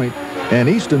the point, and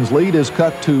Easton's lead is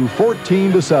cut to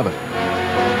 14-7.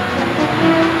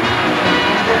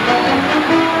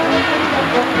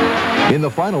 In the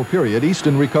final period,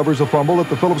 Easton recovers a fumble at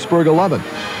the Phillipsburg 11.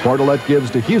 Bartlett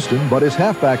gives to Houston, but his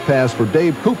halfback pass for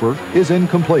Dave Cooper is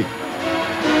incomplete.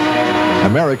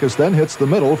 Americus then hits the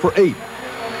middle for 8.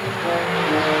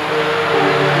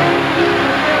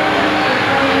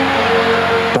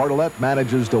 Bartlett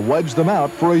manages to wedge them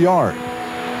out for a yard.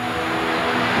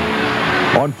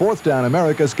 On fourth down,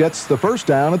 Americus gets the first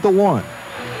down at the 1.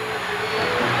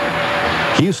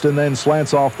 Houston then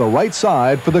slants off the right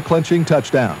side for the clinching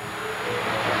touchdown.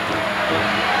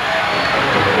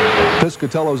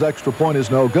 Piscatello's extra point is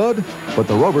no good, but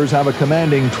the Rovers have a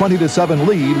commanding 20-7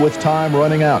 lead with time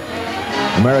running out.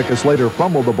 Americus later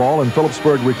fumbled the ball, and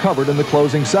Phillipsburg recovered in the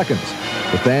closing seconds.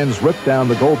 The fans ripped down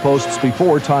the goalposts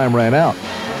before time ran out.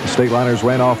 The Stateliners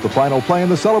ran off the final play,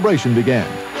 and the celebration began.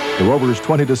 The Rovers'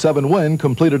 20-7 win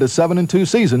completed a 7-2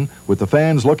 season, with the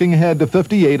fans looking ahead to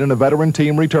 58 and a veteran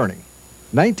team returning.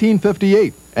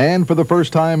 1958, and for the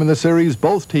first time in the series,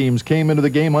 both teams came into the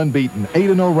game unbeaten,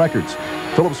 8-0 records.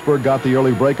 Phillipsburg got the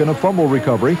early break in a fumble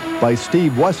recovery by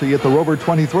Steve Wessey at the Rover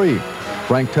 23.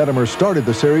 Frank Tedemer started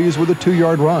the series with a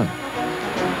 2-yard run.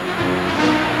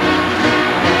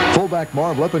 Fullback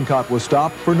Marv Lippincott was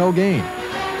stopped for no gain.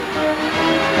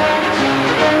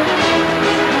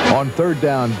 On third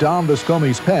down, Dom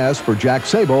Viscomi's pass for Jack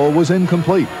Sabo was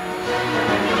incomplete.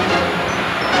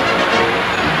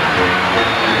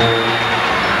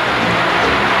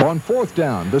 On fourth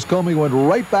down, Viscomi went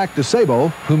right back to Sabo,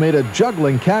 who made a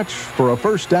juggling catch for a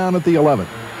first down at the 11.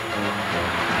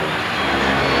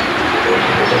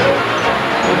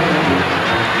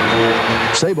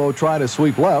 Sabo tried to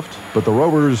sweep left, but the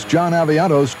Rovers' John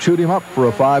Aviatos chewed him up for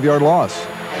a 5-yard loss.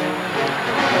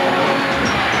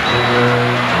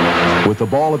 With the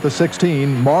ball at the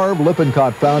 16, Marv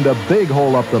Lippincott found a big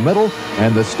hole up the middle,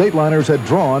 and the Stateliners had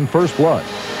drawn first blood.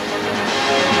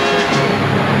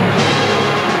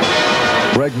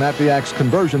 Greg Matviak's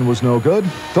conversion was no good.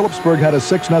 Phillipsburg had a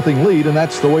 6-0 lead, and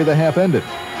that's the way the half ended.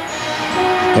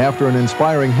 After an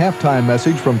inspiring halftime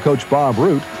message from Coach Bob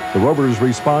Root, the Rovers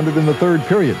responded in the third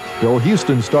period. Bill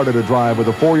Houston started a drive with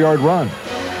a 4-yard run.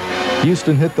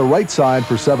 Houston hit the right side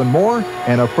for 7 more,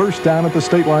 and a first down at the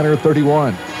Stateliner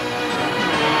 31.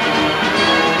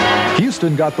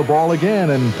 Houston got the ball again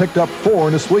and picked up 4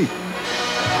 in a sweep.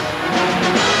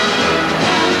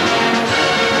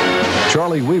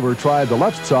 Charlie Weaver tried the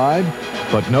left side,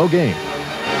 but no gain.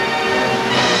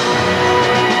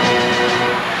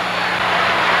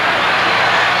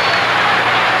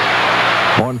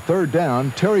 On third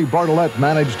down, Terry Bartlett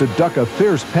managed to duck a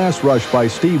fierce pass rush by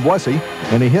Steve Wessey,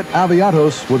 and he hit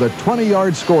Aviatos with a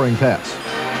 20-yard scoring pass.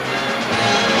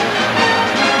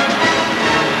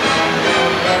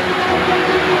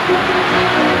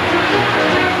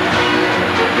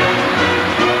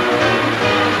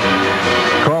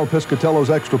 Carl Piscatello's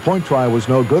extra point try was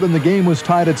no good, and the game was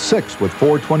tied at 6 with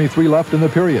 4:23 left in the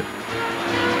period.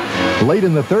 Late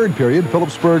in the third period,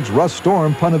 Phillipsburg's Russ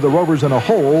Storm punted the Rovers in a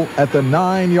hole at the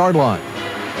 9-yard line.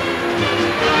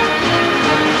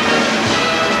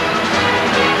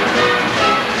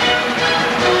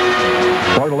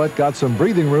 Bartlett got some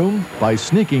breathing room by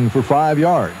sneaking for 5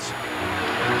 yards.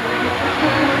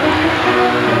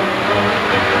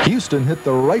 Houston hit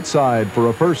the right side for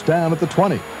a first down at the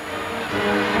 20.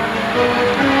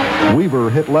 Weaver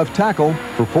hit left tackle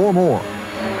for 4 more.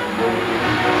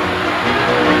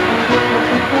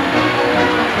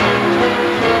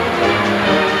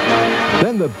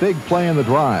 Then the big play in the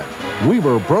drive.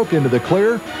 Weaver broke into the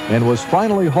clear and was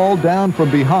finally hauled down from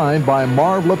behind by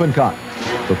Marv Lippincott.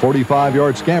 The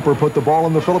 45-yard scamper put the ball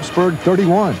in the Phillipsburg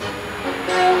 31.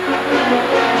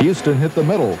 Houston hit the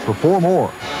middle for 4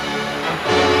 more.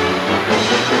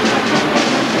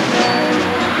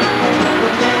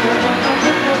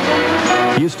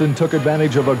 Houston took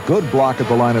advantage of a good block at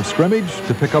the line of scrimmage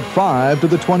to pick up 5 to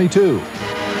the 22.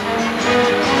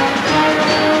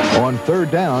 On third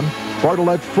down,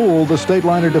 Bartlett fooled the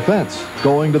Stateliner defense,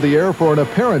 going to the air for an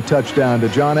apparent touchdown to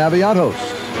John Aviatos,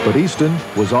 but Easton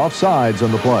was offsides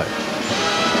on the play.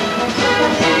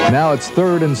 Now it's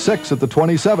 3rd and 6 at the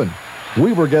 27.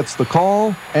 Weaver gets the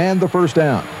call and the first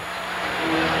down.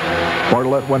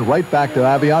 Bartlett went right back to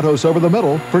Aviatos over the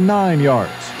middle for 9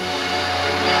 yards.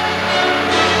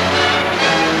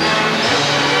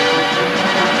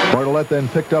 Bartlett then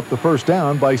picked up the first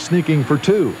down by sneaking for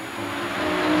 2.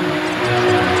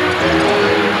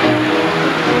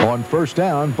 On first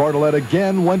down, Bartlett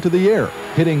again went to the air,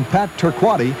 hitting Pat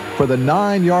Turquati for the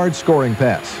 9-yard scoring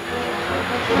pass.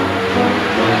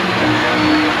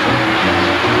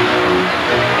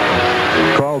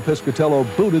 Carl Piscatello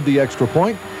booted the extra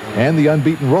point, and the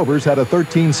unbeaten Rovers had a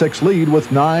 13-6 lead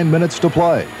with 9 minutes to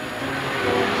play.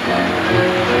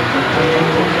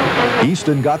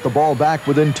 Easton got the ball back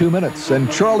within 2 minutes,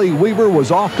 and Charlie Weaver was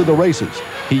off to the races.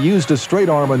 He used a straight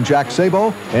arm on Jack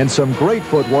Sabo and some great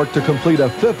footwork to complete a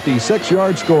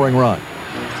 56-yard scoring run.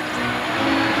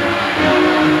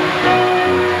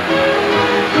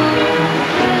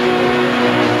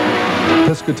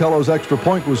 Piscatello's extra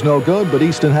point was no good, but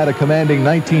Easton had a commanding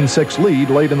 19-6 lead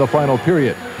late in the final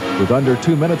period. With under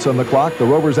 2 minutes on the clock, the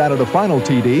Rovers added a final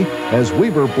TD as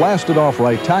Weaver blasted off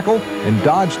right tackle and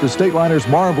dodged the Stateliners'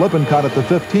 Marv Lippincott at the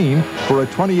 15 for a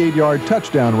 28-yard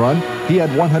touchdown run. He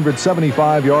had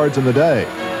 175 yards in the day.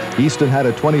 Easton had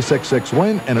a 26-6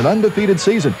 win and an undefeated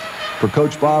season. For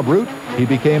Coach Bob Root, he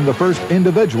became the first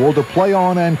individual to play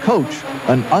on and coach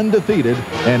an undefeated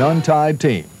and untied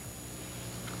team.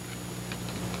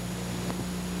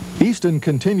 Easton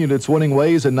continued its winning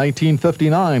ways in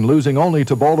 1959, losing only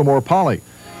to Baltimore Poly.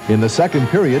 In the second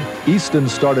period, Easton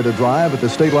started a drive at the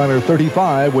Stateliner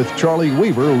 35 with Charlie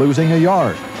Weaver losing a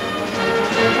yard.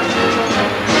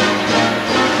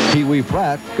 Pee Wee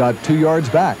Pratt got 2 yards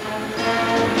back.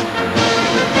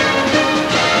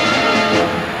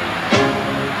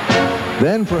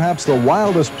 Then perhaps the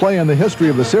wildest play in the history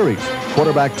of the series.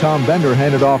 Quarterback Tom Bender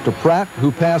handed off to Pratt,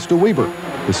 who passed to Weaver.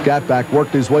 The scatback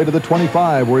worked his way to the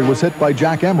 25, where he was hit by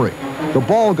Jack Emery. The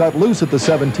ball got loose at the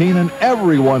 17, and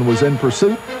everyone was in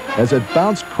pursuit as it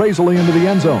bounced crazily into the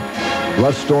end zone.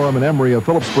 Russ Storm and Emery of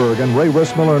Phillipsburg and Ray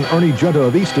Rissmiller and Ernie Junta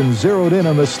of Easton zeroed in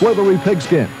on the slithery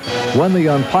pigskin. When they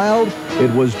unpiled,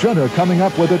 it was Junta coming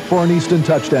up with it for an Easton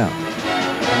touchdown.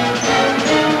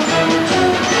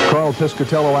 Carl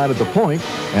Piscatello added the point,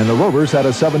 and the Rovers had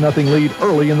a 7-0 lead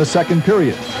early in the second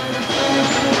period.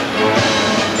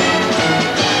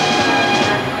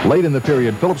 Late in the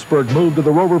period, Phillipsburg moved to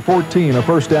the Rover 14. A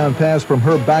first down pass from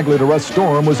Herb Bagley to Russ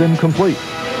Storm was incomplete.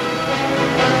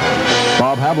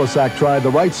 Bob Havlicek tried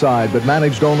the right side, but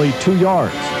managed only 2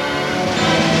 yards.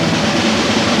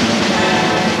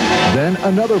 Then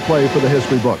another play for the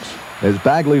history books. As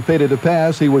Bagley faded to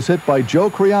pass, he was hit by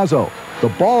Joe Criazzo. The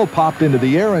ball popped into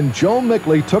the air, and Joe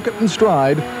Mickley took it in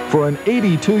stride for an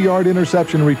 82-yard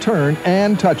interception return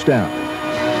and touchdown.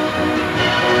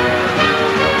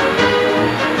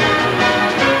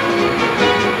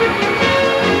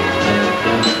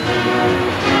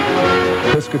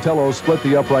 Piscatello split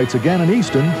the uprights again, and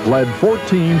Easton led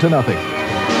 14-0.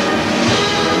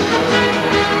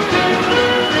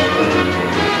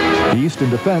 The Easton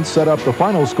defense set up the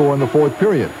final score in the fourth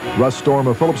period. Russ Storm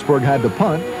of Phillipsburg had to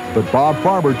punt, but Bob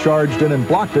Farber charged in and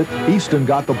blocked it. Easton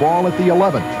got the ball at the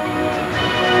 11.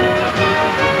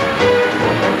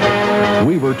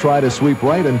 Weaver tried to sweep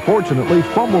right and fortunately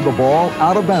fumbled the ball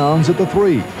out of bounds at the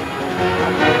 3.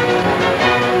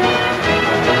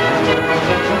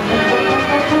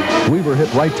 Weaver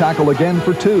hit right tackle again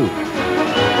for 2.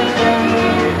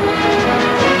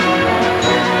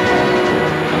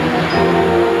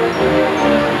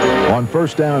 On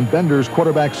first down, Bender's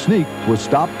quarterback sneak was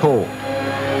stopped cold.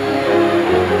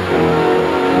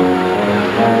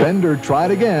 Bender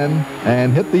tried again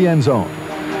and hit the end zone.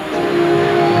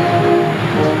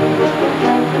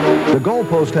 The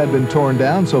goalpost had been torn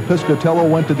down, so Piscatello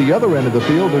went to the other end of the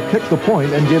field to kick the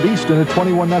point and give Easton a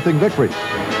 21-0 victory.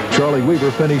 Charlie Weaver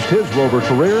finished his Rover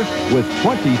career with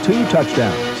 22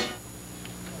 touchdowns.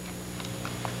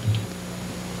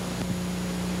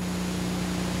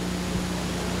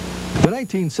 The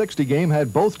 1960 game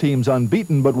had both teams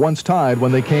unbeaten but once tied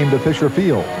when they came to Fisher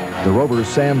Field. The Rovers'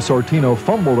 Sam Sortino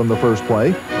fumbled in the first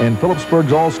play, and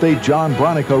Phillipsburg's All-State John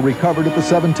Bronico recovered at the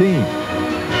 17.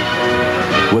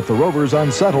 With the Rovers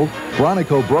unsettled,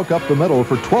 Bronico broke up the middle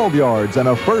for 12 yards and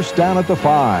a first down at the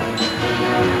 5.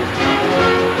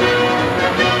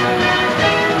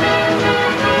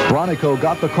 Bronico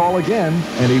got the call again,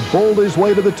 and he bowled his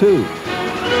way to the 2.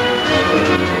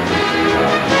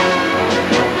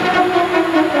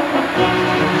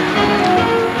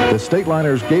 The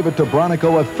Stateliners gave it to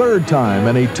Bronico a third time,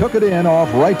 and he took it in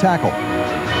off right tackle.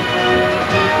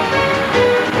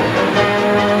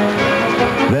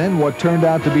 Then what turned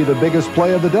out to be the biggest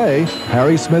play of the day,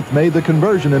 Harry Smith made the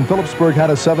conversion, and Phillipsburg had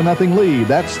a 7-0 lead.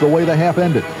 That's the way the half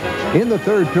ended. In the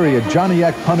third period, Johnny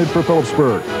Eck punted for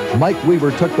Phillipsburg. Mike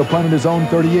Weaver took the punt at his own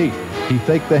 38. He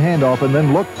faked the handoff and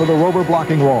then looked for the Rover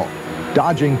blocking wall.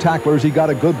 Dodging tacklers, he got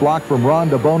a good block from Ron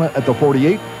DeBona at the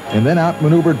 48, and then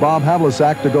outmaneuvered Bob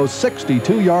Havlicek to go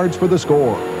 62 yards for the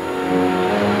score.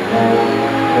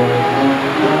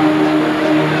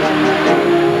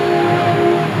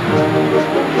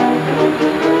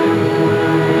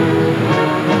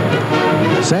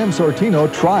 Sam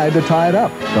Sortino tried to tie it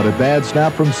up, but a bad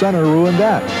snap from center ruined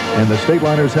that, and the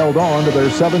Stateliners held on to their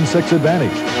 7-6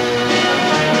 advantage.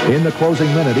 In the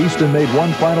closing minute, Easton made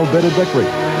one final bid of victory.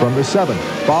 From the 7,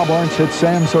 Bob Arntz hit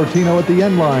Sam Sortino at the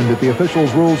end line, but the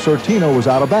officials ruled Sortino was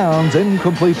out of bounds.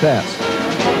 Incomplete pass.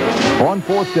 On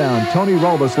 4th down, Tony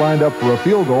Relbus lined up for a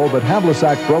field goal, but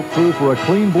Havlicek broke through for a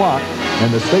clean block,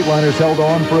 and the Stateliners held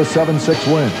on for a 7-6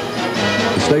 win.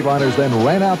 The Stateliners then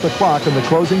ran out the clock in the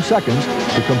closing seconds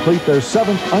to complete their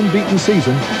 7th unbeaten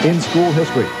season in school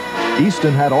history.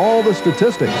 Easton had all the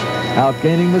statistics,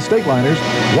 outgaining the Stateliners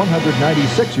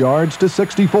 196 yards to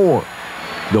 64.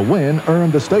 The win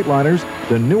earned the Stateliners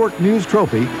the Newark News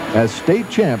Trophy as state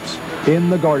champs in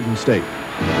the Garden State.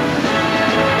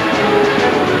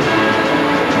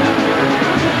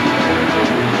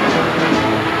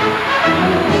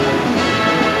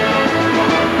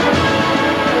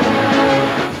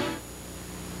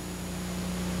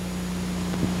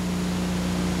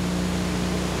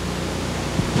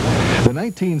 The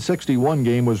 1961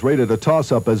 game was rated a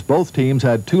toss-up as both teams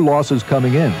had 2 losses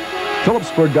coming in.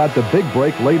 Phillipsburg got the big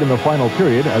break late in the final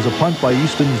period as a punt by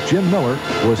Easton's Jim Miller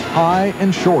was high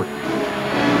and short.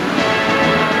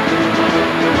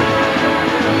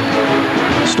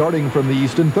 Starting from the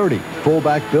Easton 30,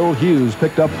 fullback Bill Hughes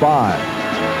picked up 5.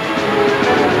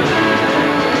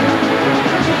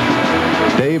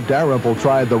 Dave Dalrymple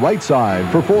tried the right side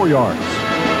for 4 yards.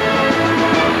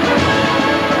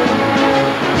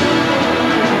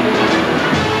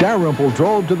 Dalrymple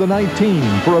drove to the 19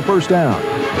 for a first down.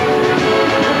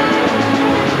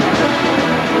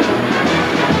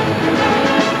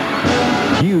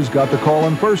 Hughes got the call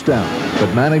on first down,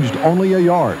 but managed only a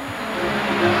yard.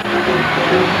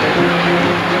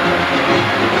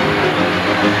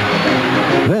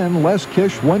 Then Les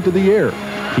Kish went to the air.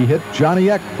 He hit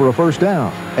Johnny Eck for a first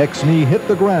down. Eck's knee hit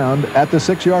the ground at the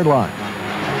 6-yard line.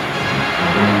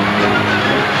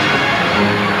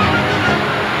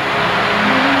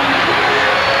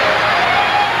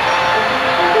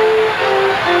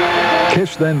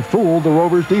 Kish then fooled the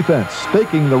Rovers defense,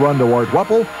 faking the run to Art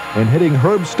Weppel and hitting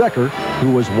Herb Stecker,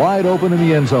 who was wide open in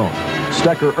the end zone.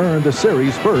 Stecker earned the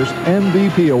series' first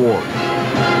MVP award.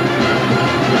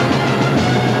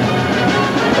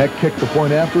 Eck kicked the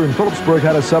point after, and Phillipsburg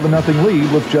had a 7-0 lead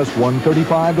with just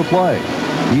 1:35 to play.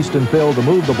 Easton failed to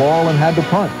move the ball and had to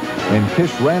punt, and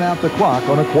Kish ran out the clock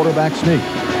on a quarterback sneak.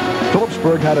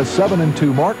 Phillipsburg had a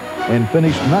 7-2 mark and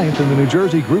finished 9th in the New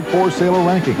Jersey Group 4 Sailor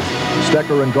rankings.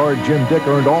 Stecker and guard Jim Dick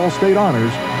earned all-state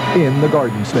honors in the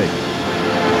Garden State.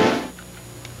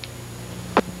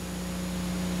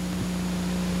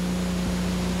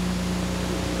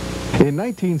 In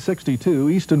 1962,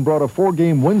 Easton brought a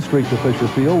 4-game win streak to Fisher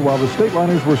Field while the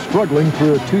Stateliners were struggling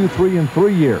through a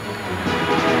 2-3-3 year.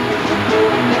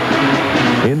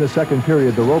 In the second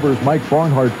period, the Rovers' Mike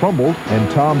Barnhart fumbled, and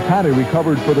Tom Patty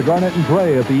recovered for the Garnet and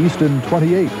Gray at the Easton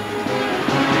 28.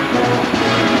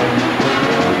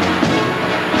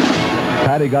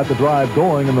 Patty got the drive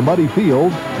going in the muddy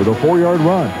field with a 4-yard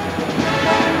run.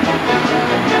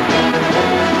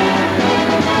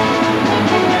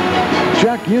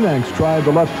 Jack Unanks tried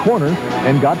the left corner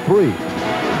and got 3.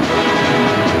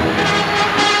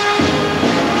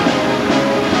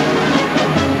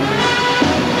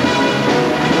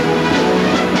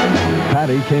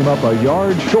 Patty came up a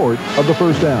yard short of the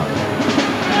first down.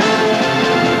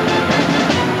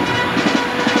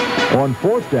 On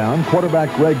fourth down,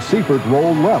 quarterback Greg Seifert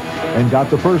rolled left and got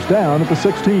the first down at the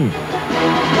 16.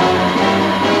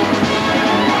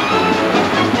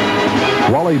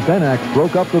 Wally Benak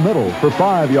broke up the middle for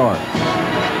 5 yards.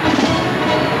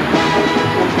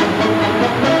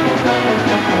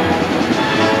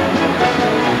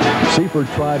 Seifert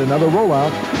tried another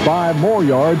rollout, 5 more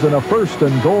yards and a first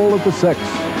and goal at the 6.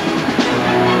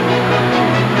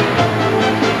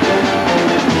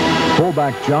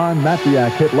 Fullback John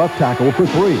Matviak hit left tackle for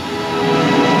 3.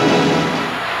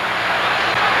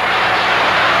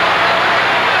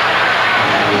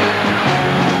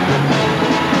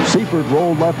 Seifert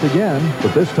rolled left again,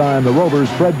 but this time the Rovers'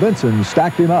 Fred Vinson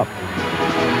stacked him up.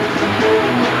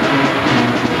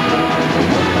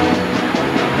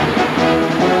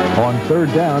 On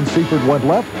third down, Seifert went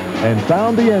left and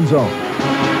found the end zone.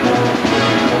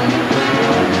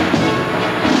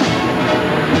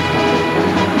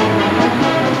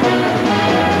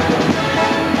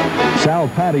 Sal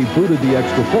Patty booted the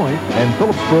extra point, and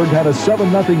Phillipsburg had a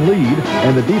 7-0 lead,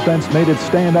 and the defense made it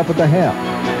stand up at the half.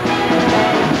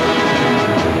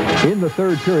 In the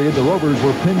third period, the Rovers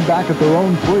were pinned back at their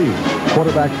own 3.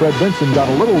 Quarterback Fred Vinson got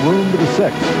a little room to the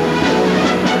 6.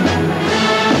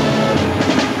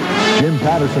 Jim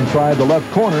Patterson tried the left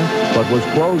corner, but was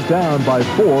closed down by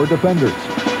 4 defenders.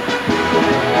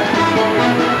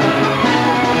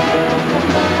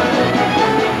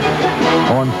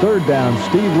 On third down,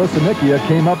 Steve Lisanikia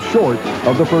came up short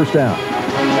of the first down.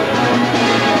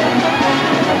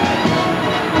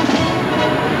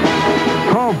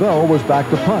 Carl Bell was back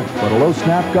to punt, but a low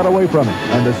snap got away from him,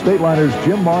 and the Stateliners'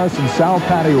 Jim Morris and Sal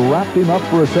Patty wrapped him up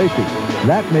for a safety.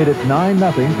 That made it 9-0,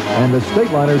 and the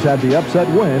Stateliners had the upset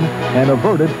win and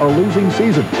averted a losing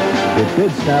season. It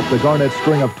did snap the Garnet's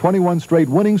string of 21 straight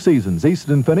winning seasons.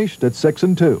 Easton finished at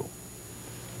 6-2.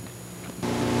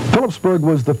 Phillipsburg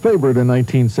was the favorite in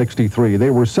 1963.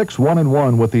 They were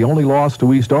 6-1-1 with the only loss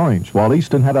to East Orange, while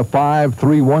Easton had a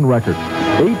 5-3-1 record.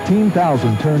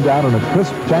 18,000 turned out on a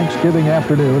crisp Thanksgiving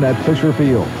afternoon at Fisher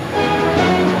Field.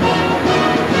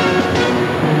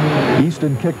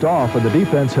 Easton kicked off, and the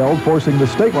defense held, forcing the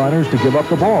Stateliners to give up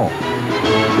the ball.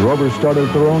 The Rovers started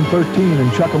at their own 13,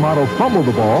 and Chuck Amato fumbled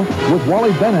the ball, with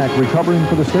Wally Benak recovering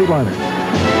for the Stateliners.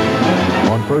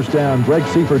 On first down, Greg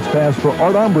Seifert's pass for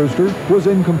Art Armbruster was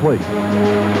incomplete.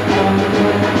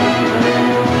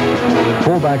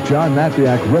 Fullback John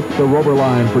Matviak ripped the Rover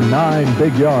line for 9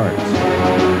 big yards.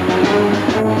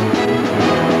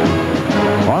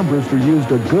 Armbruster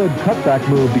used a good cutback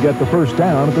move to get the first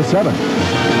down at the 7.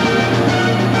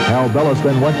 Al Bellis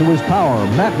then went to his power,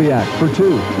 Matviak for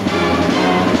 2.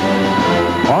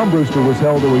 Armbruster was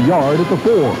held to a yard at the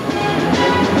 4.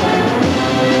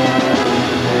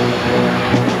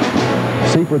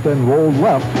 Seifert then rolled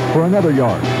left for another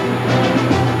yard.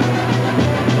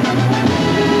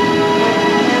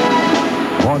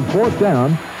 On fourth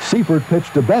down, Seifert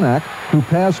pitched to Benak, who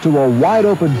passed to a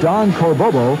wide-open Don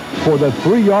Corbobo for the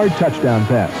 3-yard touchdown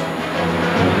pass.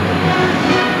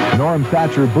 Norm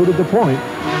Thatcher booted the point,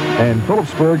 and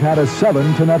Phillipsburg had a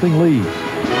 7-0 lead.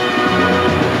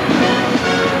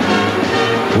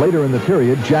 Later in the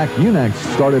period, Jack Unax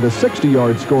started a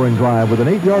 60-yard scoring drive with an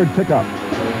 8-yard pickup.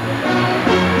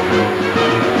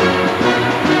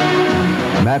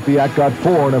 Matviak got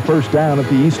 4 and a first down at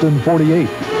the Easton 48.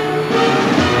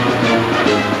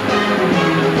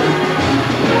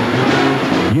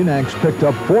 Unax picked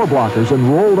up 4 blockers and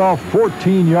rolled off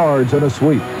 14 yards in a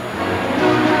sweep.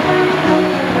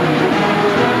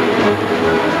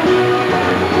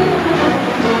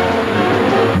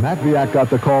 Matviak got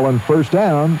the call on first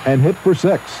down and hit for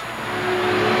 6.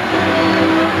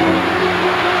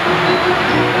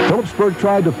 Phillipsburg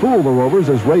tried to fool the Rovers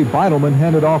as Ray Beidelman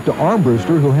handed off to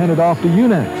Armbruster, who handed off to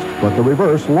Unax, but the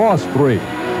reverse lost 3.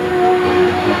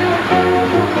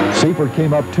 Seifert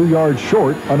came up 2 yards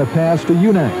short on a pass to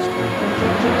Unax.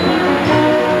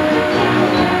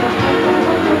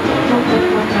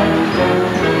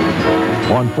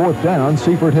 On fourth down,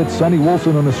 Seifert hit Sonny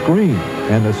Wilson on a screen,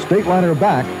 and the Stateliner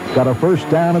back got a first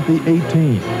down at the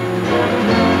 18.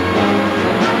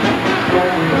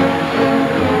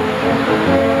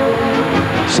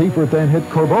 Seifert then hit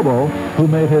Corbobo, who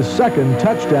made his second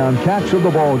touchdown catch of the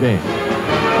ball game.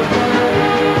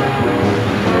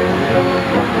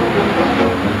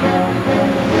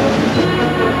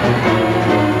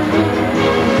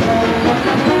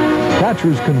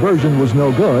 Thatcher's conversion was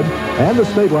no good, and the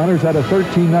Stateliners had a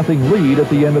 13-0 lead at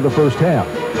the end of the first half.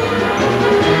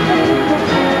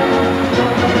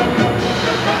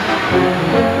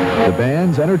 The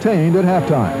band's entertained at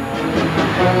halftime.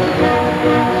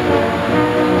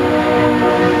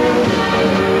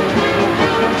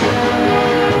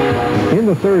 In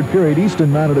the third period,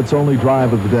 Easton mounted its only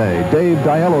drive of the day. Dave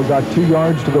Diallo got 2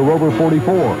 yards to the Rover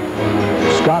 44.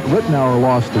 Scott Rittenauer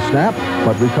lost the snap,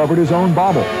 but recovered his own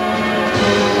bobble.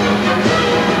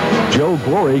 Joe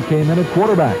Glory came in at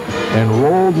quarterback and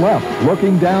rolled left,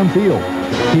 looking downfield.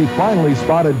 He finally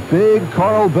spotted big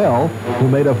Carl Bell, who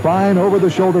made a fine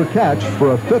over-the-shoulder catch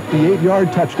for a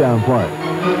 58-yard touchdown play.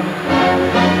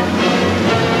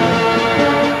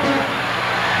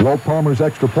 Walt Palmer's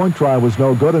extra point try was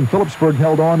no good, and Phillipsburg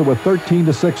held on to a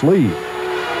 13-6 lead.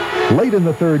 Late in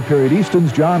the third period,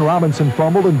 Easton's John Robinson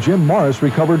fumbled, and Jim Morris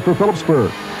recovered for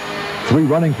Phillipsburg. 3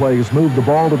 running plays moved the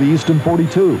ball to the Easton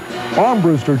 42.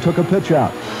 Armbruster took a pitch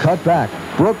out, cut back,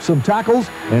 broke some tackles,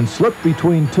 and slipped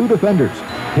between 2 defenders.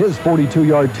 His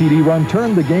 42-yard TD run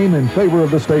turned the game in favor of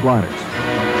the Stateliners.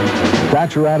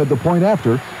 Thatcher added the point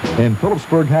after, and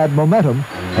Phillipsburg had momentum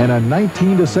and a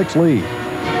 19-6 lead.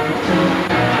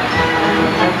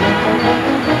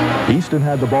 Easton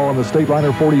had the ball on the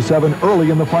Stateliner 47 early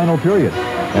in the final period.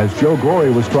 As Joe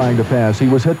Glory was trying to pass, he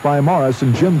was hit by Morris,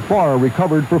 and Jim Farr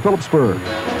recovered for Phillipsburg.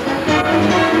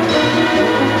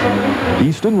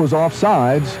 Easton was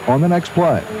offsides on the next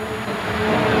play.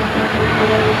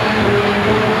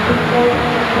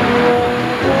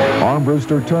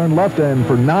 Armbruster turned left end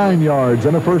for 9 yards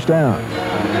and a first down.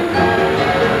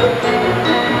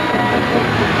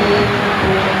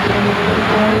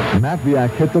 Matviak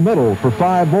hit the middle for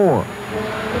 5 more.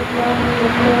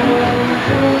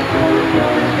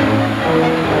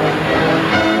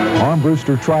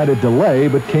 Armbruster tried a delay,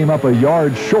 but came up a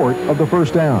yard short of the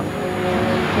first down.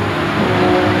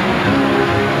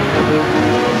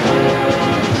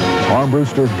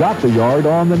 Armbruster got the yard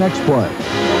on the next play.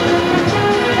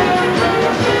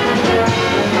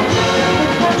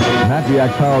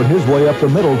 Matviak powered his way up the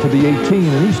middle to the 18,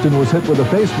 and Easton was hit with a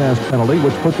face mask penalty,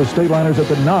 which put the Stateliners at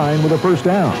the 9 with a first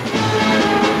down.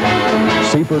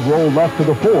 Seifert rolled left to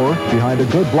the 4 behind a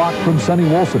good block from Sonny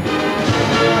Wilson.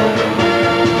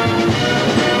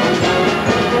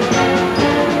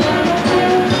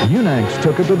 Unanks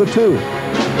took it to the 2.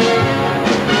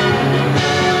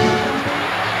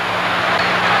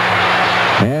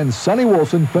 And Sonny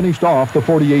Wilson finished off the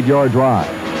 48-yard drive.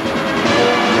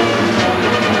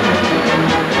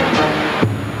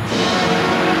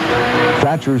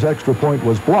 Thatcher's extra point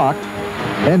was blocked,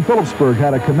 and Phillipsburg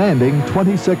had a commanding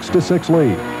 26-6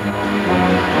 lead.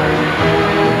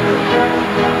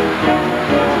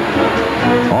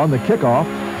 On the kickoff,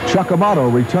 Chuck Amato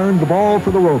returned the ball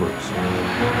for the Rovers.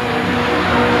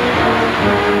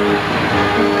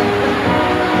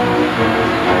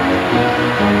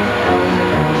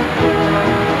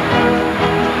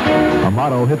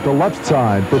 Amato hit the left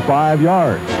side for 5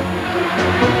 yards.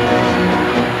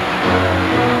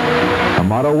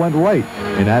 Amato went right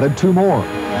and added 2 more.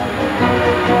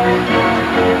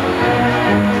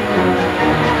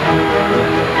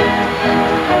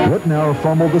 Rittenauer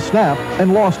fumbled the snap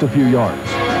and lost a few yards.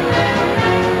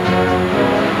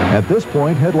 At this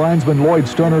point, headlinesman Lloyd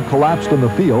Sterner collapsed in the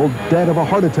field, dead of a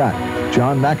heart attack.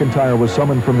 John McIntyre was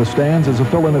summoned from the stands as a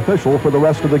fill-in official for the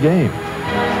rest of the game.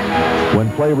 When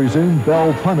play resumed,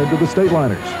 Bell punted to the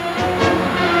Stateliners.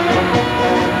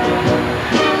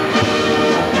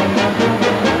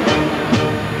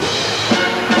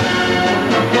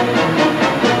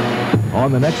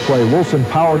 On the next play, Wilson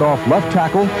powered off left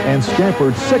tackle and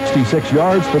scampered 66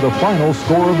 yards for the final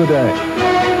score of the day.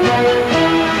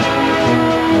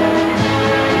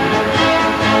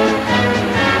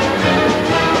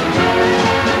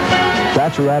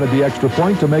 Thatcher added the extra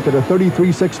point to make it a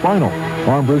 33-6 final.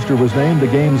 Armbruster was named the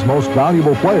game's most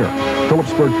valuable player.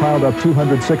 Phillipsburg piled up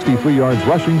 263 yards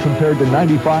rushing compared to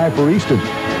 95 for Easton.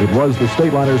 It was the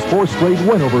Stateliners' 4th straight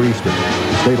win over Easton.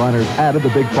 The Stateliners added the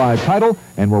Big 5 title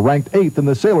and were ranked 8th in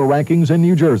the Sailor rankings in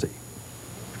New Jersey.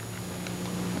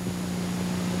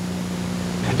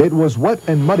 It was wet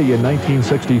and muddy in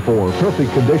 1964,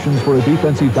 perfect conditions for a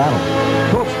defensive battle.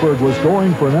 Phillipsburg was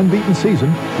going for an unbeaten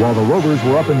season, while the Rovers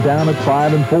were up and down at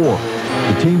 5-4.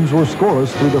 The teams were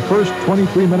scoreless through the first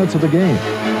 23 minutes of the game.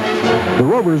 The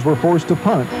Rovers were forced to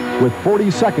punt with 40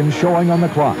 seconds showing on the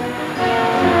clock.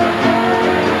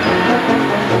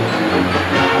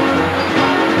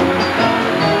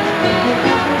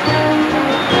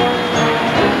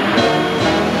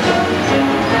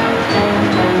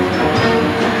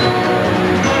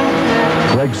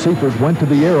 Seifert went to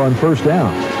the air on first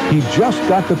down. He just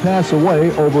got the pass away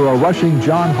over a rushing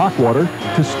John Hochwater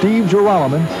to Steve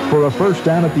Geralaman for a first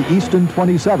down at the Easton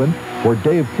 27, where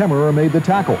Dave Kemmerer made the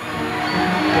tackle.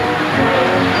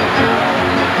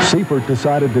 Seifert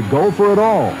decided to go for it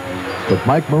all, but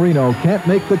Mike Marino can't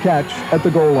make the catch at the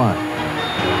goal line.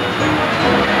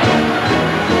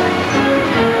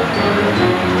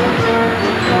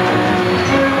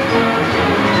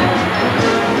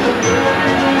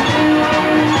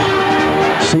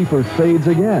 Seifert fades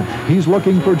again. He's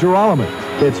looking for Girolamo.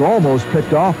 It's almost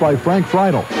picked off by Frank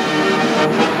Friedel.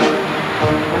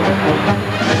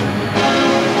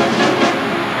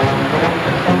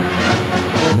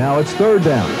 Now it's third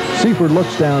down. Seifert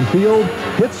looks downfield,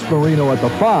 hits Marino at the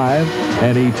 5,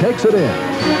 and he takes it in.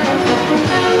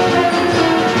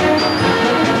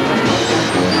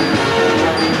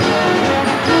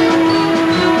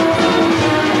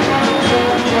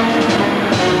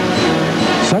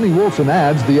 Sonny Wilson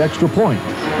adds the extra point,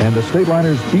 and the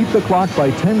Stateliners beat the clock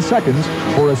by 10 seconds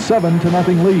for a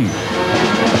 7-0 lead.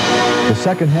 The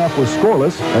second half was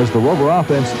scoreless as the Rover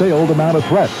offense failed to mount a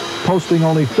threat, posting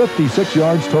only 56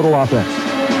 yards total offense.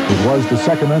 It was the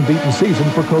second unbeaten season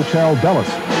for Coach Harold Bellis.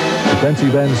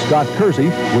 Defensive end Scott Kersey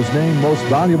was named most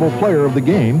valuable player of the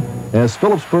game as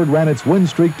Phillipsburg ran its win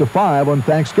streak to 5 on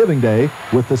Thanksgiving Day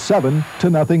with the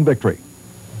 7-0 victory.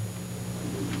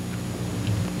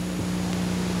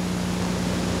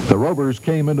 The Rovers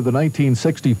came into the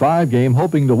 1965 game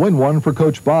hoping to win one for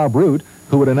Coach Bob Root,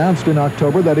 who had announced in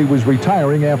October that he was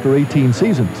retiring after 18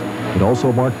 seasons. It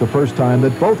also marked the first time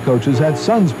that both coaches had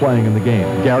sons playing in the game,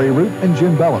 Gary Root and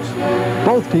Jim Bellis.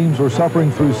 Both teams were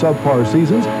suffering through subpar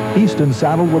seasons. Easton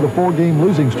saddled with a 4-game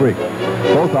losing streak.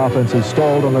 Both offenses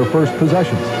stalled on their first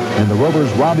possessions, and the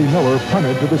Rovers' Robbie Miller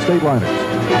punted to the Stateliners.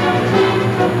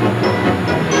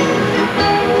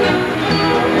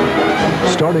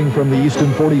 Starting from the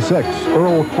Easton 46,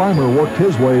 Earl Clymer worked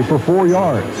his way for 4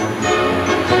 yards.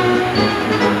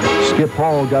 Skip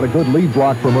Hall got a good lead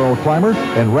block from Earl Clymer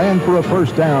and ran for a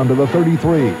first down to the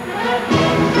 33.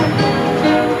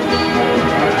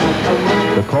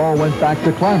 The call went back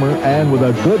to Clymer, and with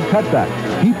a good cutback,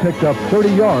 he picked up 30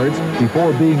 yards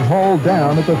before being hauled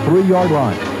down at the 3-yard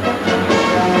line.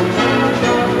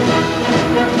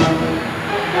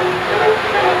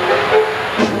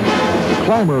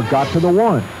 Clymer got to the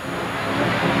 1.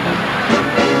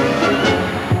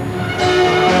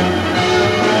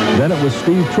 Then it was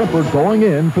Steve Trimper going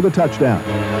in for the touchdown.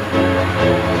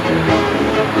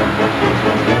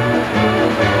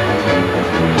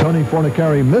 Tony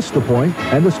Fornicari missed the point,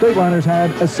 and the Stateliners had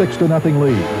a 6-0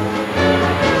 lead.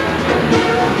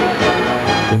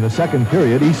 In the second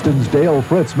period, Easton's Dale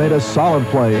Fritz made a solid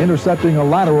play, intercepting a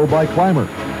lateral by Clymer.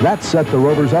 That set the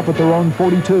Rovers up at their own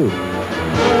 42.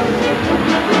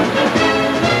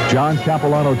 John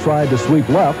Capilano tried to sweep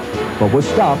left, but was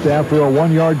stopped after a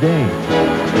 1-yard gain.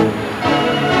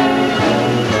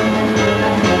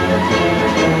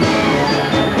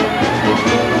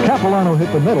 Capilano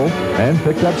hit the middle and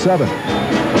picked up 7.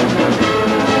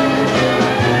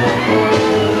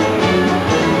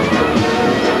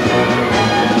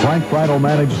 Frank Friedel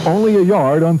managed only a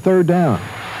yard on third down.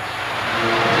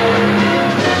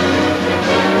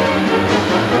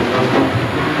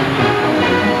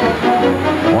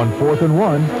 On 4th and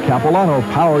 1, Capilano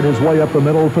powered his way up the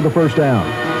middle for the first down.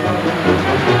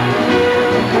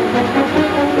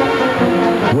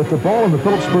 With the ball in the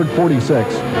Phillipsburg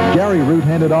 46, Gary Root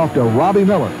handed off to Robbie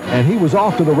Miller, and he was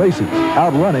off to the races,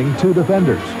 outrunning 2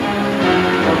 defenders.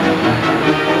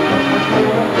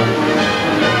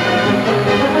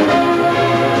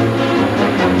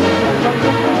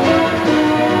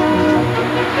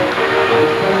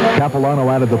 Capilano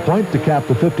added the point to cap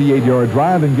the 58-yard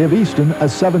drive and give Easton a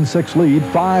 7-6 lead.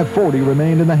 5:40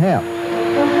 remained in the half.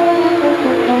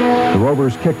 The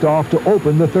Rovers kicked off to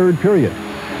open the third period.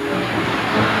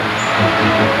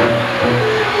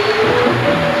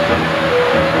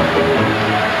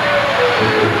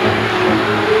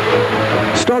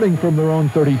 Starting from their own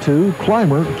 32,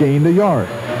 Clymer gained a yard.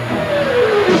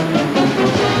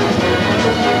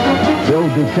 Bill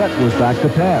Duquette was back to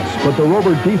pass, but the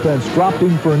Rover defense dropped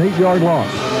him for an 8-yard loss.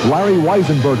 Larry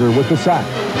Weisenberger with the sack.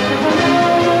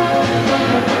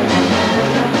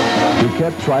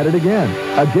 Duquette tried it again.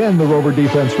 Again, the Rover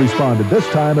defense responded. This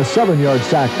time, a 7-yard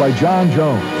sack by John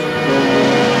Jones.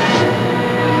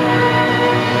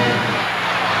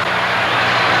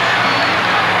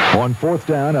 On 4th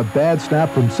down, a bad snap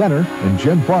from center, and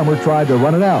Jim Farmer tried to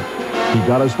run it out. He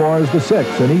got as far as the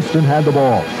 6, and Easton had the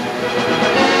ball.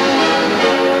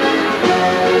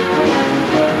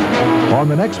 On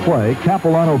the next play,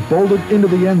 Capilano bolted into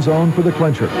the end zone for the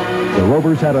clincher. The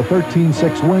Rovers had a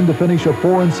 13-6 win to finish a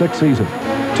 4-6 season.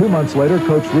 2 months later,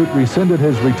 Coach Root rescinded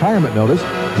his retirement notice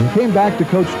and came back to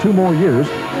coach 2 more years,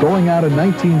 going out in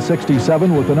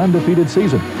 1967 with an undefeated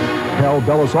season. Hal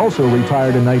Bellis also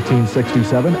retired in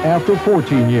 1967 after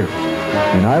 14 years.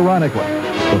 And ironically,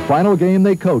 the final game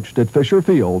they coached at Fisher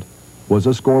Field was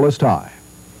a scoreless tie.